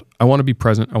the world? I want to be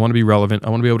present. I want to be relevant. I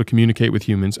want to be able to communicate with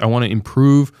humans. I want to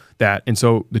improve that. And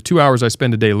so the 2 hours I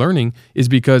spend a day learning is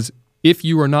because if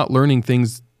you are not learning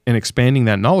things and expanding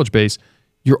that knowledge base,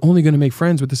 you're only going to make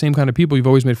friends with the same kind of people you've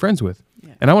always made friends with.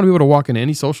 Yeah. And I want to be able to walk into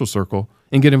any social circle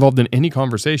and get involved in any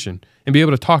conversation and be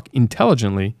able to talk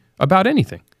intelligently about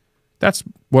anything. That's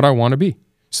what I want to be.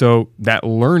 So that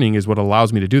learning is what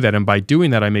allows me to do that. And by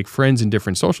doing that, I make friends in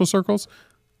different social circles.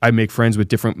 I make friends with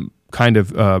different kind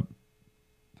of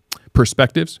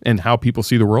perspectives and how people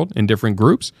see the world in different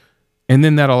groups. And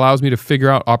then that allows me to figure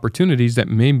out opportunities that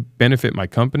may benefit my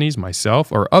companies,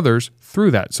 myself, or others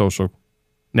through that social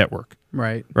network.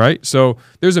 Right. Right. So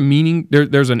there's a meaning.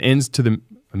 There's a means to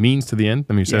the end.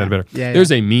 Let me say that better.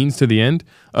 There's a means to the end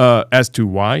as to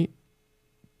why.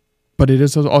 But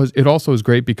it also is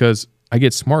great because I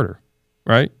get smarter.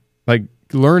 Right. Like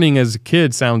learning as a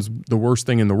kid sounds the worst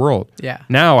thing in the world. Yeah.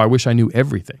 Now I wish I knew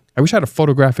everything. I wish I had a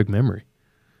photographic memory.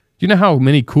 Do you know how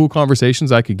many cool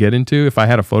conversations I could get into if I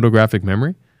had a photographic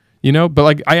memory? You know, but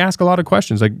like I ask a lot of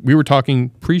questions. Like we were talking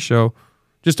pre-show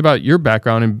just about your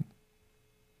background, and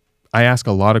I ask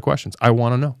a lot of questions. I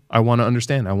want to know. I want to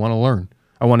understand. I want to learn.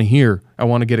 I want to hear. I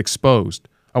want to get exposed.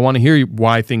 I want to hear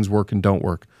why things work and don't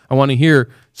work. I want to hear,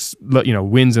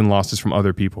 wins and losses from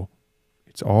other people.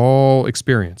 It's all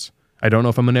experience. I don't know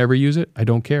if I'm going to ever use it. I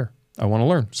don't care. I want to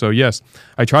learn. So yes,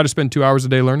 I try to spend 2 hours a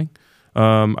day learning.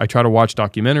 I try to watch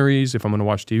documentaries. If I'm going to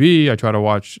watch TV,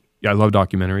 I love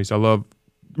documentaries. I love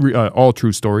all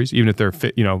true stories, even if they're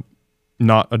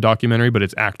not a documentary, but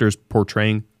it's actors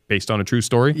portraying based on a true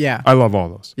story. Yeah. I love all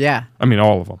those. Yeah. I mean,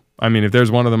 all of them. I mean, if there's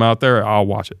one of them out there, I'll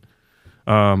watch it.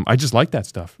 I just like that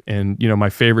stuff. And, my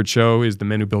favorite show is The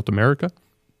Men Who Built America.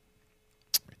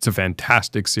 It's a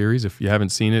fantastic series. If you haven't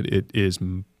seen it,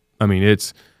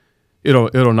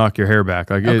 it'll knock your hair back.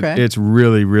 Like it's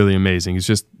really, really amazing. It's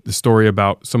just the story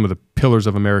about some of the pillars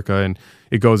of America, and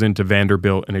it goes into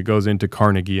Vanderbilt, and it goes into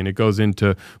Carnegie, and it goes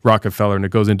into Rockefeller, and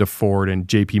it goes into Ford and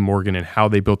JP Morgan, and how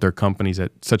they built their companies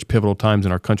at such pivotal times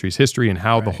in our country's history, and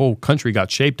how the whole country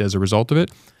got shaped as a result of it.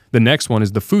 The next one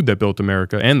is the food that built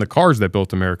America and the cars that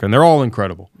built America, and they're all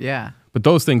incredible. Yeah. But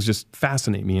those things just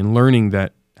fascinate me, and learning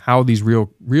that how these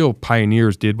real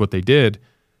pioneers did what they did,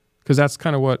 because that's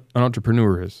kind of what an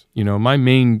entrepreneur is. My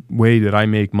main way that I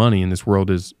make money in this world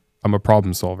is I'm a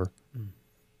problem solver.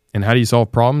 And how do you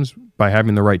solve problems? By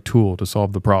having the right tool to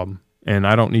solve the problem. And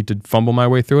I don't need to fumble my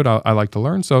way through it. I like to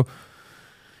learn. So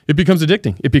it becomes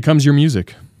addicting. It becomes your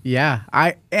music. Yeah.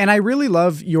 I really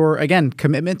love your, again,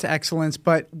 commitment to excellence.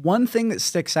 But one thing that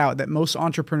sticks out that most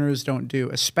entrepreneurs don't do,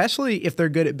 especially if they're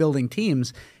good at building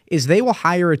teams, is they will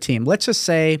hire a team. Let's just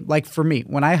say, like for me,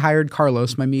 when I hired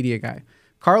Carlos, my media guy,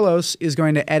 Carlos is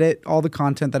going to edit all the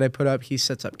content that I put up. He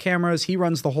sets up cameras. He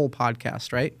runs the whole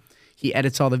podcast, right? He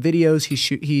edits all the videos.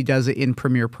 He does it in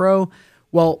Premiere Pro.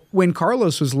 Well, when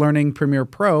Carlos was learning Premiere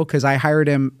Pro, because I hired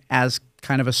him as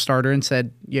kind of a starter and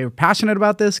said, you're passionate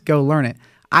about this, go learn it.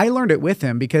 I learned it with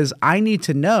him because I need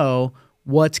to know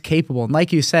what's capable. And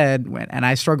like you said, and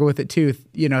I struggle with it too,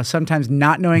 sometimes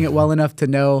not knowing it well enough to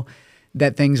know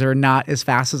that things are not as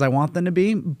fast as I want them to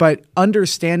be, but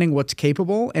understanding what's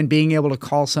capable and being able to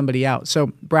call somebody out.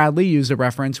 So Bradley used a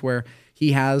reference where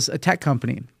he has a tech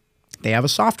company. They have a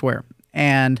software,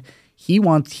 and he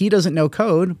doesn't know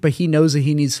code, but he knows that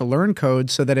he needs to learn code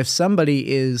so that if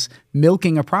somebody is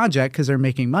milking a project because they're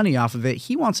making money off of it,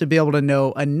 he wants to be able to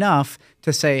know enough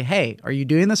to say, hey, are you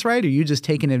doing this right? Or are you just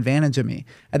taking advantage of me?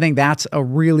 I think that's a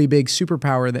really big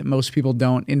superpower that most people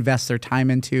don't invest their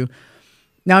time into.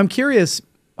 Now, I'm curious,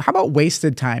 how about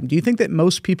wasted time? Do you think that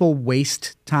most people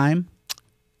waste time?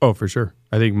 Oh, for sure.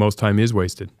 I think most time is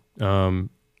wasted.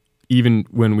 Even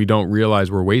when we don't realize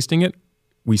we're wasting it,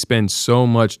 we spend so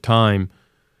much time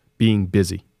being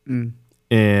busy.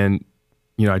 And,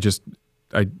 I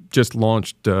just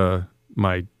launched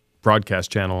my broadcast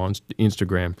channel on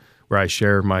Instagram where I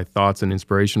share my thoughts and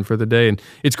inspiration for the day. And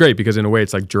it's great because in a way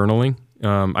it's like journaling.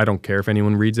 I don't care if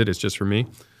anyone reads it. It's just for me.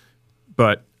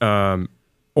 But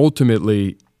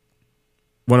ultimately,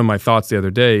 one of my thoughts the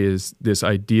other day is this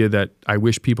idea that I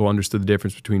wish people understood the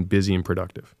difference between busy and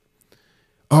productive.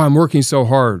 Oh, I'm working so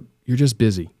hard. You're just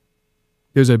busy.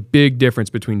 There's a big difference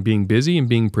between being busy and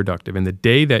being productive. And the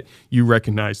day that you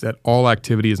recognize that all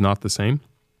activity is not the same,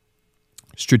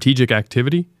 strategic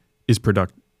activity is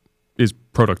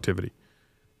productivity.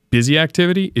 Busy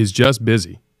activity is just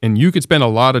busy. And you could spend a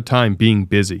lot of time being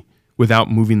busy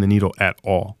without moving the needle at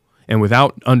all and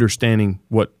without understanding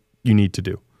what you need to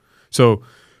do. So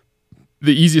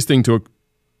the easiest thing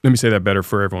let me say that better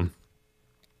for everyone,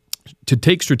 to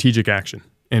take strategic action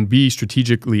and be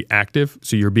strategically active,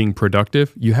 so you're being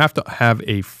productive, you have to have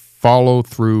a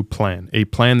follow-through plan, a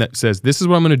plan that says, this is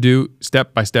what I'm going to do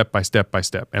step by step by step by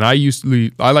step. And I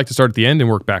like to start at the end and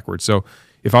work backwards. So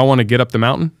if I want to get up the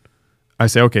mountain, I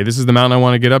say, okay, this is the mountain I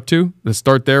want to get up to. Let's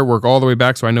start there, work all the way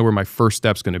back so I know where my first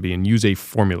step's going to be, and use a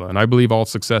formula. And I believe all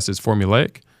success is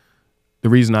formulaic. The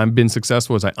reason I've been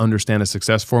successful is I understand a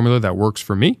success formula that works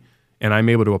for me, and I'm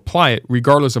able to apply it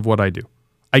regardless of what I do.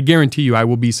 I guarantee you I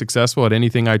will be successful at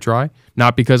anything I try,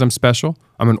 not because I'm special.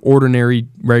 I'm an ordinary,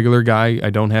 regular guy. I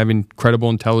don't have incredible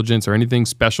intelligence or anything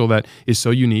special that is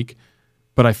so unique,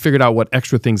 but I figured out what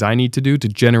extra things I need to do to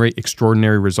generate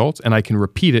extraordinary results, and I can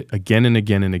repeat it again and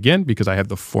again and again because I have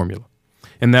the formula.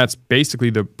 And that's basically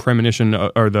the premonition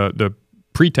or the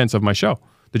pretense of my show,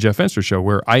 the Jeff Fenster Show,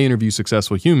 where I interview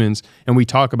successful humans and we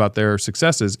talk about their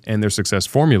successes and their success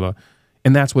formula.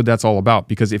 And that's what that's all about.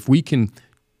 Because if we can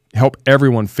help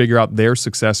everyone figure out their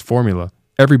success formula,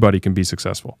 everybody can be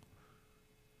successful.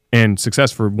 And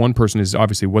success for one person is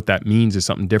obviously what that means is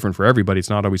something different for everybody. It's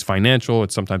not always financial.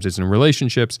 Sometimes it's in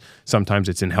relationships. Sometimes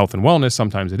it's in health and wellness.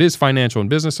 Sometimes it is financial and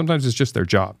business. Sometimes it's just their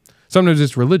job. Sometimes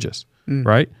it's religious,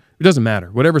 right? It doesn't matter.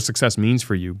 Whatever success means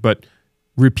for you, but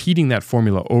repeating that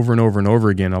formula over and over and over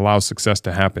again allows success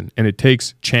to happen. And it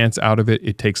takes chance out of it.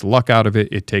 It takes luck out of it.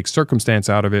 It takes circumstance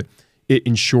out of it. It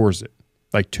ensures it.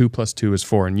 Like 2 + 2 is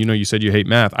 4. And you said you hate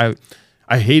math.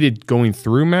 I hated going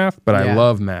through math, but I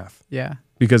love math. Yeah.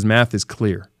 Because math is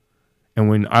clear. And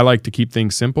when I like to keep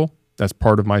things simple, that's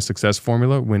part of my success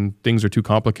formula. When things are too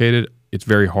complicated, it's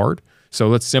very hard. So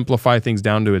let's simplify things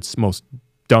down to its most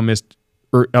dumbest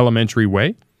or elementary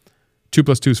way. 2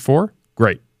 + 2 is 4.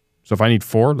 Great. So if I need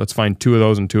 4, let's find 2 of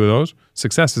those and 2 of those.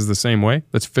 Success is the same way.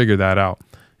 Let's figure that out.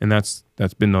 And that's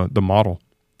been the model.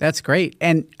 That's great.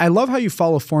 And I love how you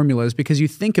follow formulas because you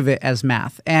think of it as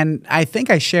math. And I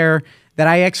think I share that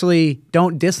I actually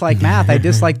don't dislike math. I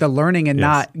dislike the learning and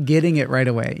not getting it right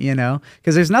away,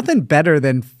 because there's nothing better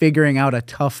than figuring out a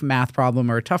tough math problem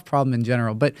or a tough problem in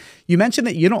general. But you mentioned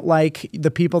that you don't like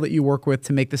the people that you work with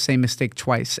to make the same mistake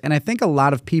twice. And I think a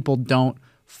lot of people don't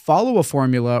follow a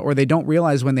formula, or they don't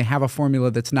realize when they have a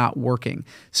formula that's not working.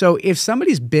 So if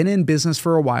somebody's been in business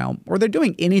for a while, or they're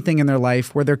doing anything in their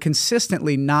life where they're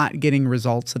consistently not getting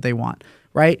results that they want,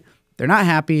 right? They're not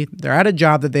happy. They're at a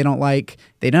job that they don't like.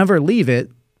 They never leave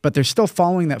it, but they're still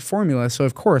following that formula. So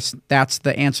of course, that's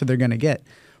the answer they're going to get.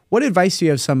 What advice do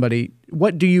you have somebody?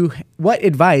 What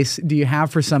advice do you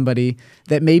have for somebody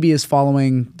that maybe is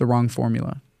following the wrong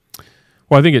formula?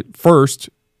 Well, I think at first,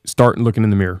 start looking in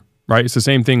the mirror. Right? It's the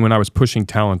same thing when I was pushing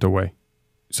talent away.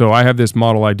 So I have this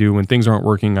model I do when things aren't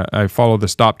working. I follow the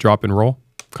stop, drop, and roll,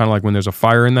 kind of like when there's a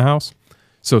fire in the house.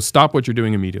 So stop what you're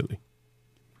doing immediately.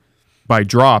 By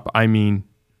drop, I mean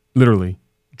literally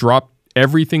drop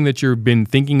everything that you've been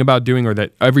thinking about doing or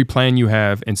that every plan you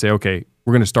have and say, okay,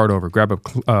 we're going to start over. Grab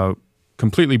a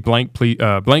completely blank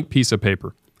piece of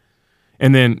paper.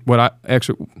 And then one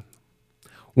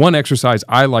exercise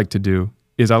I like to do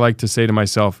is I like to say to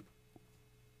myself,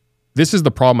 this is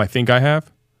the problem I think I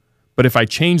have, but if I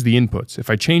change the inputs, if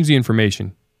I change the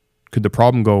information, could the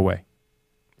problem go away,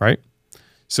 right?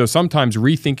 So sometimes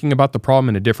rethinking about the problem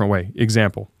in a different way.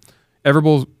 Example,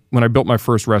 Everbowl, when I built my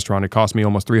first restaurant, it cost me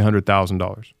almost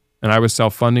 $300,000. And I was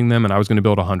self-funding them, and I was going to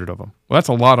build 100 of them. Well, that's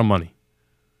a lot of money.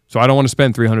 So I don't want to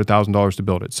spend $300,000 to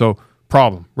build it. So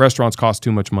problem, restaurants cost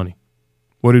too much money.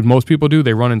 What do most people do?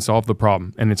 They run and solve the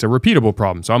problem, and it's a repeatable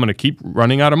problem. So I'm going to keep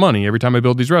running out of money every time I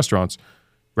build these restaurants.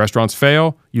 Restaurants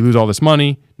fail, you lose all this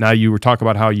money. Now you were talking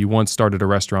about how you once started a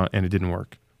restaurant and it didn't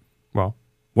work. Well,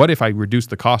 what if I reduce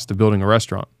the cost of building a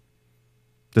restaurant?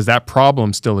 Does that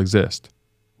problem still exist?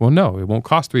 Well, no, it won't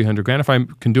cost $300,000. If I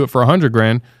can do it for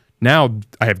 $100,000, now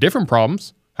I have different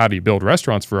problems. How do you build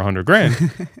restaurants for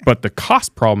 $100,000? But the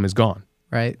cost problem is gone.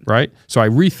 Right. So I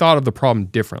rethought of the problem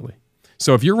differently.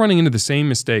 So if you're running into the same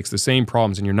mistakes, the same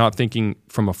problems, and you're not thinking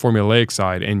from a formulaic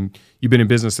side and you've been in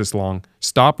business this long,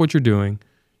 stop what you're doing.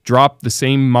 Drop the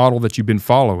same model that you've been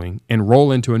following and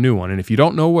roll into a new one. And if you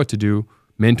don't know what to do,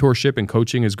 mentorship and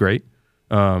coaching is great.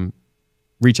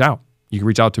 Reach out. You can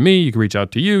reach out to me. You can reach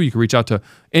out to you. You can reach out to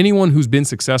anyone who's been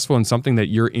successful in something that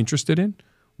you're interested in.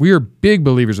 We are big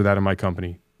believers of that in my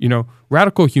company.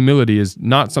 Radical humility is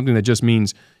not something that just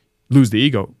means lose the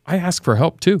ego. I ask for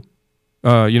help too.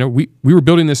 We were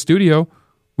building this studio.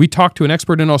 We talked to an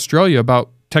expert in Australia about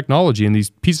technology and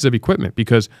these pieces of equipment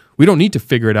because we don't need to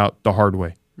figure it out the hard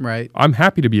way. Right. I'm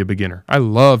happy to be a beginner. I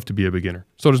love to be a beginner.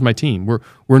 So does my team.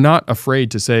 We're not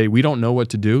afraid to say we don't know what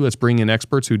to do. Let's bring in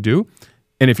experts who do.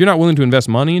 And if you're not willing to invest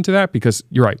money into that, because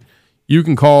you're right, you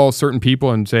can call certain people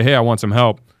and say, hey, I want some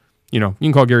help. You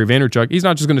can call Gary Vaynerchuk. He's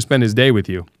not just going to spend his day with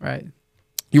you. Right.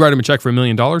 You write him a check for $1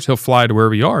 million, he'll fly to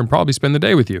wherever you are and probably spend the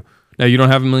day with you. Now, you don't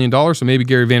have $1 million, so maybe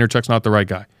Gary Vaynerchuk's not the right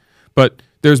guy. But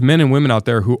there's men and women out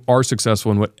there who are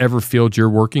successful in whatever field you're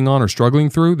working on or struggling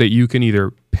through that you can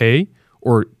either pay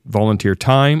or volunteer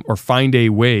time or find a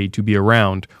way to be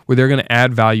around where they're going to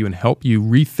add value and help you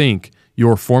rethink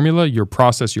your formula, your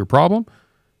process, your problem.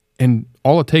 And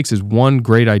all it takes is one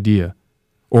great idea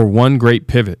or one great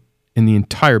pivot. and the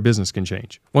entire business can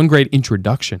change. One great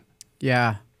introduction.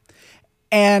 Yeah.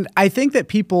 And I think that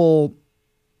people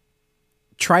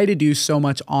try to do so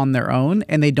much on their own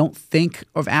and they don't think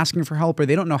of asking for help, or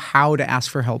they don't know how to ask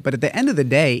for help. But at the end of the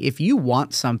day, if you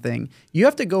want something, you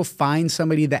have to go find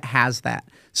somebody that has that.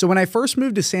 So when I first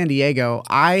moved to San Diego,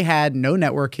 I had no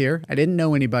network here. I didn't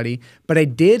know anybody, but I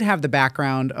did have the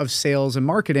background of sales and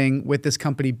marketing with this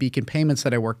company, Beacon Payments,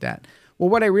 that I worked at. Well,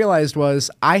 what I realized was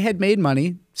I had made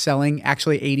money selling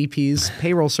actually ADP's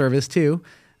payroll service too.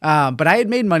 But I had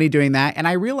made money doing that, and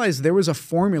I realized there was a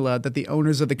formula that the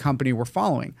owners of the company were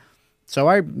following. So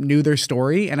I knew their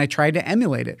story, and I tried to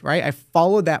emulate it, right? I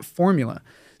followed that formula.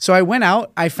 So I went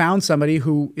out, I found somebody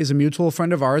who is a mutual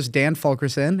friend of ours, Dan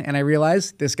Fulkerson, and I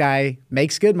realized this guy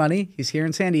makes good money. He's here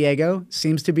in San Diego,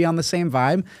 seems to be on the same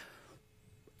vibe.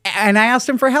 And I asked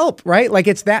him for help, right? Like,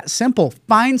 it's that simple.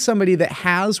 Find somebody that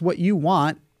has what you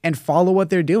want and follow what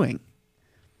they're doing.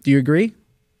 Do you agree?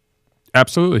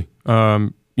 Absolutely.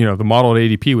 The model at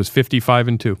ADP was 55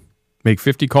 and 2. Make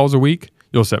 50 calls a week.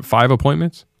 You'll set 5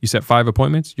 appointments. You set 5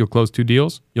 appointments. You'll close 2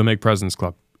 deals. You'll make President's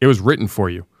Club. It was written for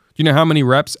you. Do you know how many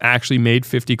reps actually made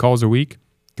 50 calls a week?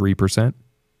 3%.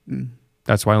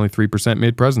 That's why only 3%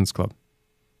 made President's Club.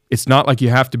 It's not like you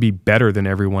have to be better than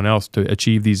everyone else to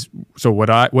achieve these. So what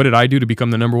did I do to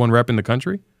become the #1 rep in the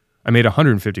country? I made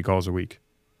 150 calls a week.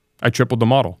 I tripled the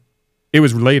model. It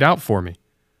was laid out for me.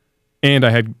 And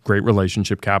I had great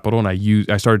relationship capital, and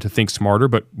I started to think smarter.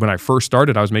 But when I first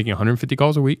started, I was making 150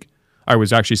 calls a week. I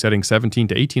was actually setting 17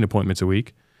 to 18 appointments a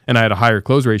week, and I had a higher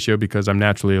close ratio because I'm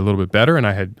naturally a little bit better, and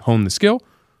I had honed the skill,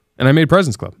 and I made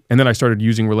President's Club. And then I started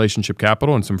using relationship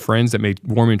capital and some friends that made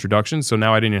warm introductions, so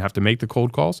now I didn't even have to make the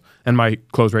cold calls, and my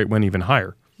close rate went even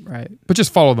higher. Right. But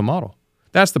just follow the model.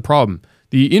 That's the problem.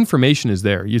 The information is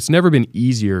there. It's never been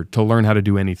easier to learn how to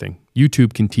do anything.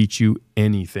 YouTube can teach you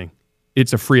anything.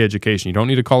 It's a free education. You don't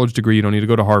need a college degree. You don't need to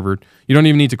go to Harvard. You don't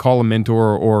even need to call a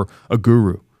mentor or a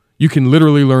guru. You can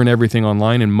literally learn everything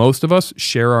online, and most of us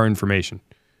share our information.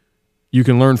 You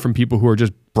can learn from people who are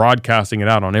just broadcasting it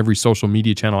out on every social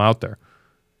media channel out there.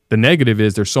 The negative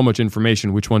is there's so much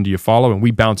information. Which one do you follow? And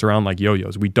we bounce around like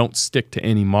yo-yos. We don't stick to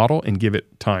any model and give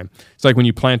it time. It's like when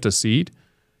you plant a seed,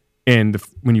 and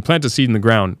when you plant a seed in the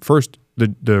ground, first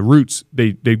the roots,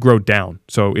 they grow down.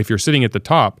 So if you're sitting at the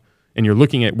top, and you're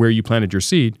looking at where you planted your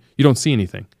seed, you don't see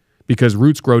anything because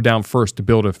roots grow down first to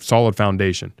build a solid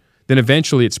foundation. Then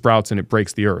eventually it sprouts and it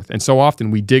breaks the earth. And so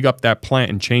often we dig up that plant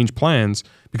and change plans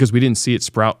because we didn't see it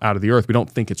sprout out of the earth. We don't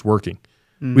think it's working.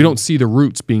 We don't see the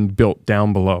roots being built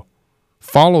down below.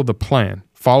 Follow the plan.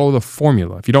 Follow the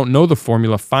formula. If you don't know the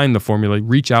formula, find the formula,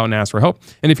 reach out and ask for help.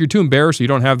 And if you're too embarrassed or you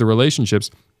don't have the relationships,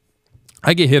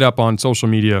 I get hit up on social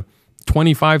media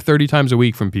 25, 30 times a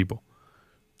week from people.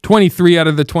 23 out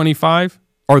of the 25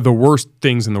 are the worst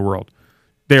things in the world.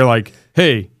 They're like,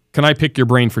 hey, can I pick your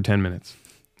brain for 10 minutes?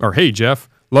 Or, hey, Jeff,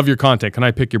 love your content. Can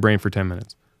I pick your brain for 10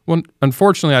 minutes? Well,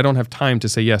 unfortunately, I don't have time to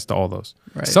say yes to all those.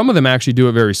 Right. Some of them actually do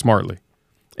it very smartly.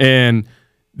 And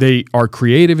they are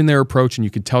creative in their approach, and you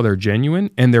can tell they're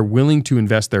genuine, and they're willing to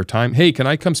invest their time. Hey, can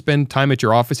I come spend time at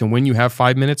your office? And when you have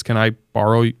 5 minutes, can I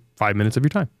borrow 5 minutes of your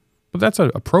time? But that's an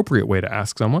appropriate way to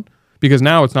ask someone. Because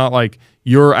now it's not like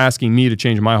you're asking me to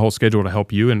change my whole schedule to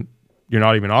help you, and you're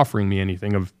not even offering me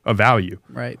anything of value.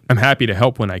 Right. I'm happy to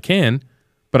help when I can,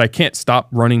 but I can't stop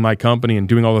running my company and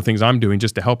doing all the things I'm doing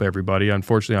just to help everybody.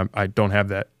 Unfortunately, I don't have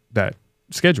that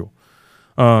schedule.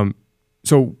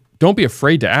 So don't be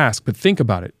afraid to ask, but think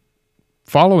about it.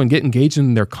 Follow and get engaged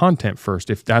in their content first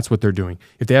if that's what they're doing.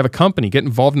 If they have a company, get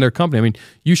involved in their company. I mean,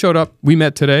 you showed up, we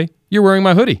met today, you're wearing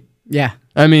my hoodie. Yeah.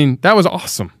 I mean, that was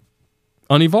awesome.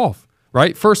 Unevolve.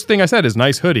 Right? First thing I said is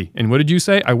nice hoodie. And what did you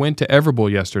say? I went to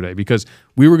Everbowl yesterday because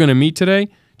we were going to meet today.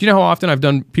 Do you know how often I've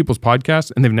done people's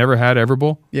podcasts and they've never had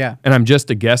Everbowl? Yeah. And I'm just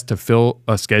a guest to fill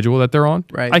a schedule that they're on?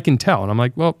 Right. I can tell. And I'm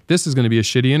like, well, this is going to be a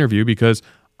shitty interview because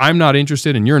I'm not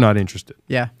interested and you're not interested.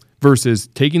 Yeah. Versus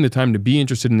taking the time to be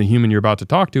interested in the human you're about to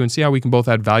talk to and see how we can both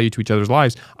add value to each other's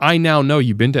lives. I now know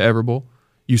you've been to Everbowl.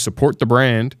 You support the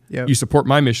brand. Yep. You support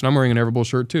my mission. I'm wearing an Everbowl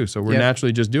shirt too. So we're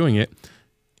naturally just doing it.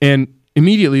 And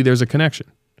immediately there's a connection.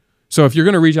 So if you're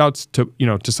going to reach out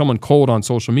to someone cold on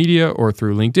social media or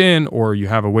through LinkedIn, or you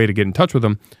have a way to get in touch with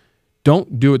them,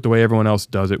 don't do it the way everyone else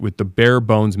does it with the bare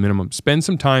bones minimum. Spend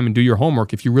some time and do your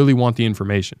homework if you really want the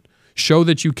information. Show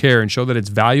that you care and show that it's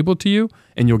valuable to you,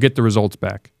 and you'll get the results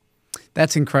back.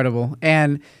 That's incredible.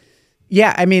 And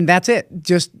yeah, I mean, that's it.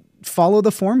 Just follow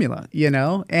the formula,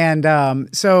 And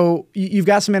so you've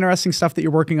got some interesting stuff that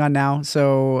you're working on now.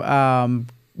 So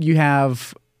you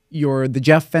have the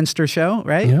Jeff Fenster show,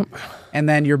 right? Yep. And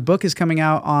then your book is coming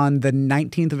out on the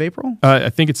 19th of April? I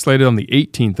think it's slated on the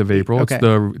 18th of April. Okay.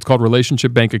 It's called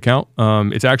Relationship Bank Account.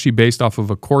 It's actually based off of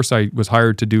a course I was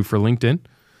hired to do for LinkedIn.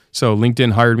 So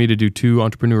LinkedIn hired me to do 2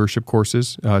 entrepreneurship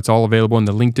courses. It's all available in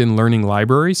the LinkedIn Learning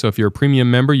Library. So if you're a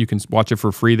premium member, you can watch it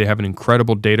for free. They have an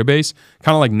incredible database,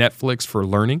 kind of like Netflix for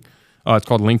learning. It's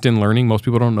called LinkedIn Learning. Most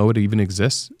people don't know it even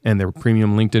exists, and they're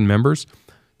premium LinkedIn members.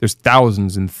 There's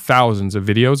thousands and thousands of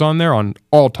videos on there on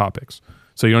all topics.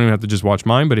 So you don't even have to just watch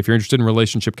mine. But if you're interested in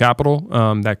relationship capital,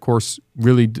 that course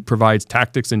really provides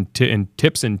tactics and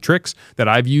tips and tricks that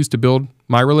I've used to build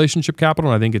my relationship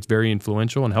capital. And I think it's very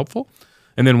influential and helpful.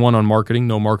 And then one on marketing,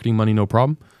 no marketing money, no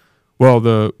problem. Well,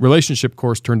 the relationship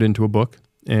course turned into a book,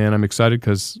 and I'm excited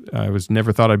because I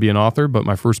never thought I'd be an author, but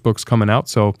my first book's coming out.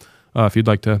 So if you'd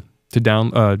like to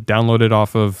download it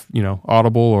off of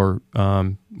Audible or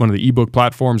one of the ebook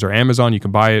platforms or Amazon, you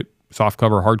can buy it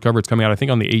softcover, hardcover. It's coming out, I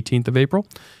think, on the 18th of April.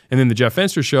 And then the Jeff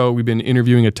Fenster Show, we've been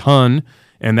interviewing a ton,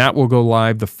 and that will go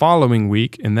live the following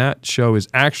week. And that show is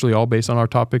actually all based on our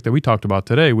topic that we talked about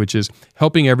today, which is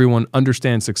helping everyone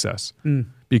understand success.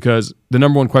 Because the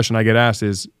number one question I get asked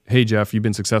is, hey, Jeff, you've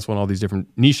been successful in all these different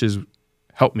niches.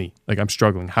 Help me. Like, I'm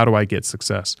struggling. How do I get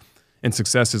success? And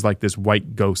success is like this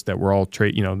white ghost that we're all,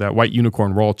 that white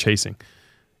unicorn we're all chasing.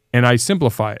 And I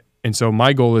simplify it. And so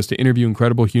my goal is to interview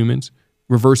incredible humans,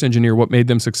 reverse engineer what made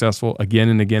them successful again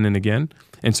and again and again.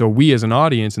 And so we as an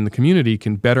audience in the community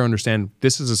can better understand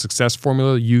this is a success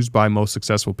formula used by most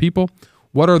successful people.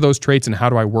 What are those traits and how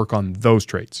do I work on those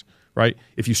traits, right?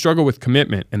 If you struggle with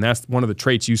commitment and that's one of the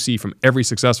traits you see from every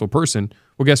successful person,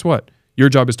 well, guess what? Your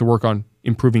job is to work on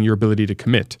improving your ability to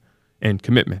commit and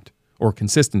commitment or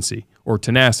consistency or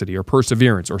tenacity or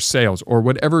perseverance or sales or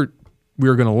whatever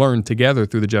we're going to learn together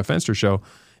through the Jeff Fenster Show.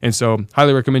 And so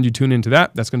highly recommend you tune into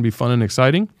that. That's going to be fun and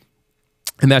exciting.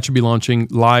 And that should be launching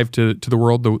live to the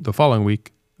world the following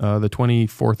week, the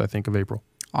 24th, I think, of April.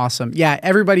 Awesome. Yeah,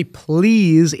 everybody,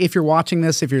 please, if you're watching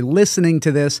this, if you're listening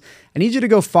to this, I need you to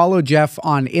go follow Jeff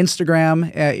on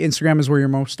Instagram. Instagram is where you're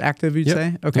most active, you'd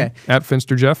say? Okay. At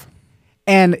Fenster Jeff.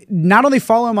 And not only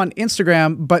follow him on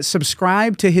Instagram, but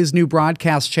subscribe to his new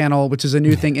broadcast channel, which is a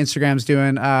new thing Instagram's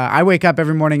doing. I wake up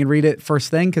every morning and read it first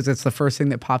thing because it's the first thing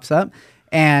that pops up.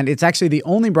 And it's actually the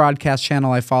only broadcast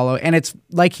channel I follow. And it's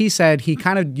like he said, he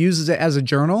kind of uses it as a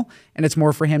journal, and it's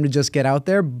more for him to just get out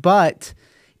there. But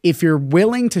if you're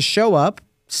willing to show up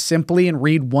simply and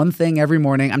read one thing every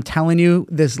morning, I'm telling you,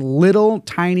 this little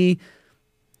tiny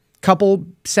couple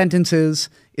sentences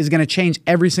is going to change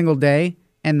every single day,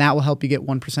 and that will help you get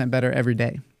 1% better every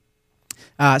day.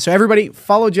 So everybody,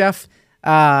 follow Jeff.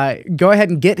 Go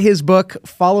ahead and get his book,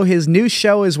 follow his new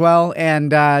show as well, and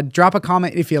drop a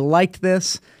comment if you liked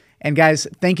this. And guys,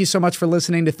 thank you so much for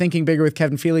listening to Thinking Bigger with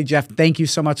Kevin Feely. Jeff, thank you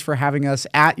so much for having us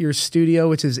at your studio,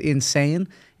 which is insane.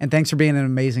 And thanks for being an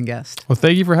amazing guest. Well,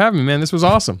 thank you for having me, man. This was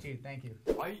awesome.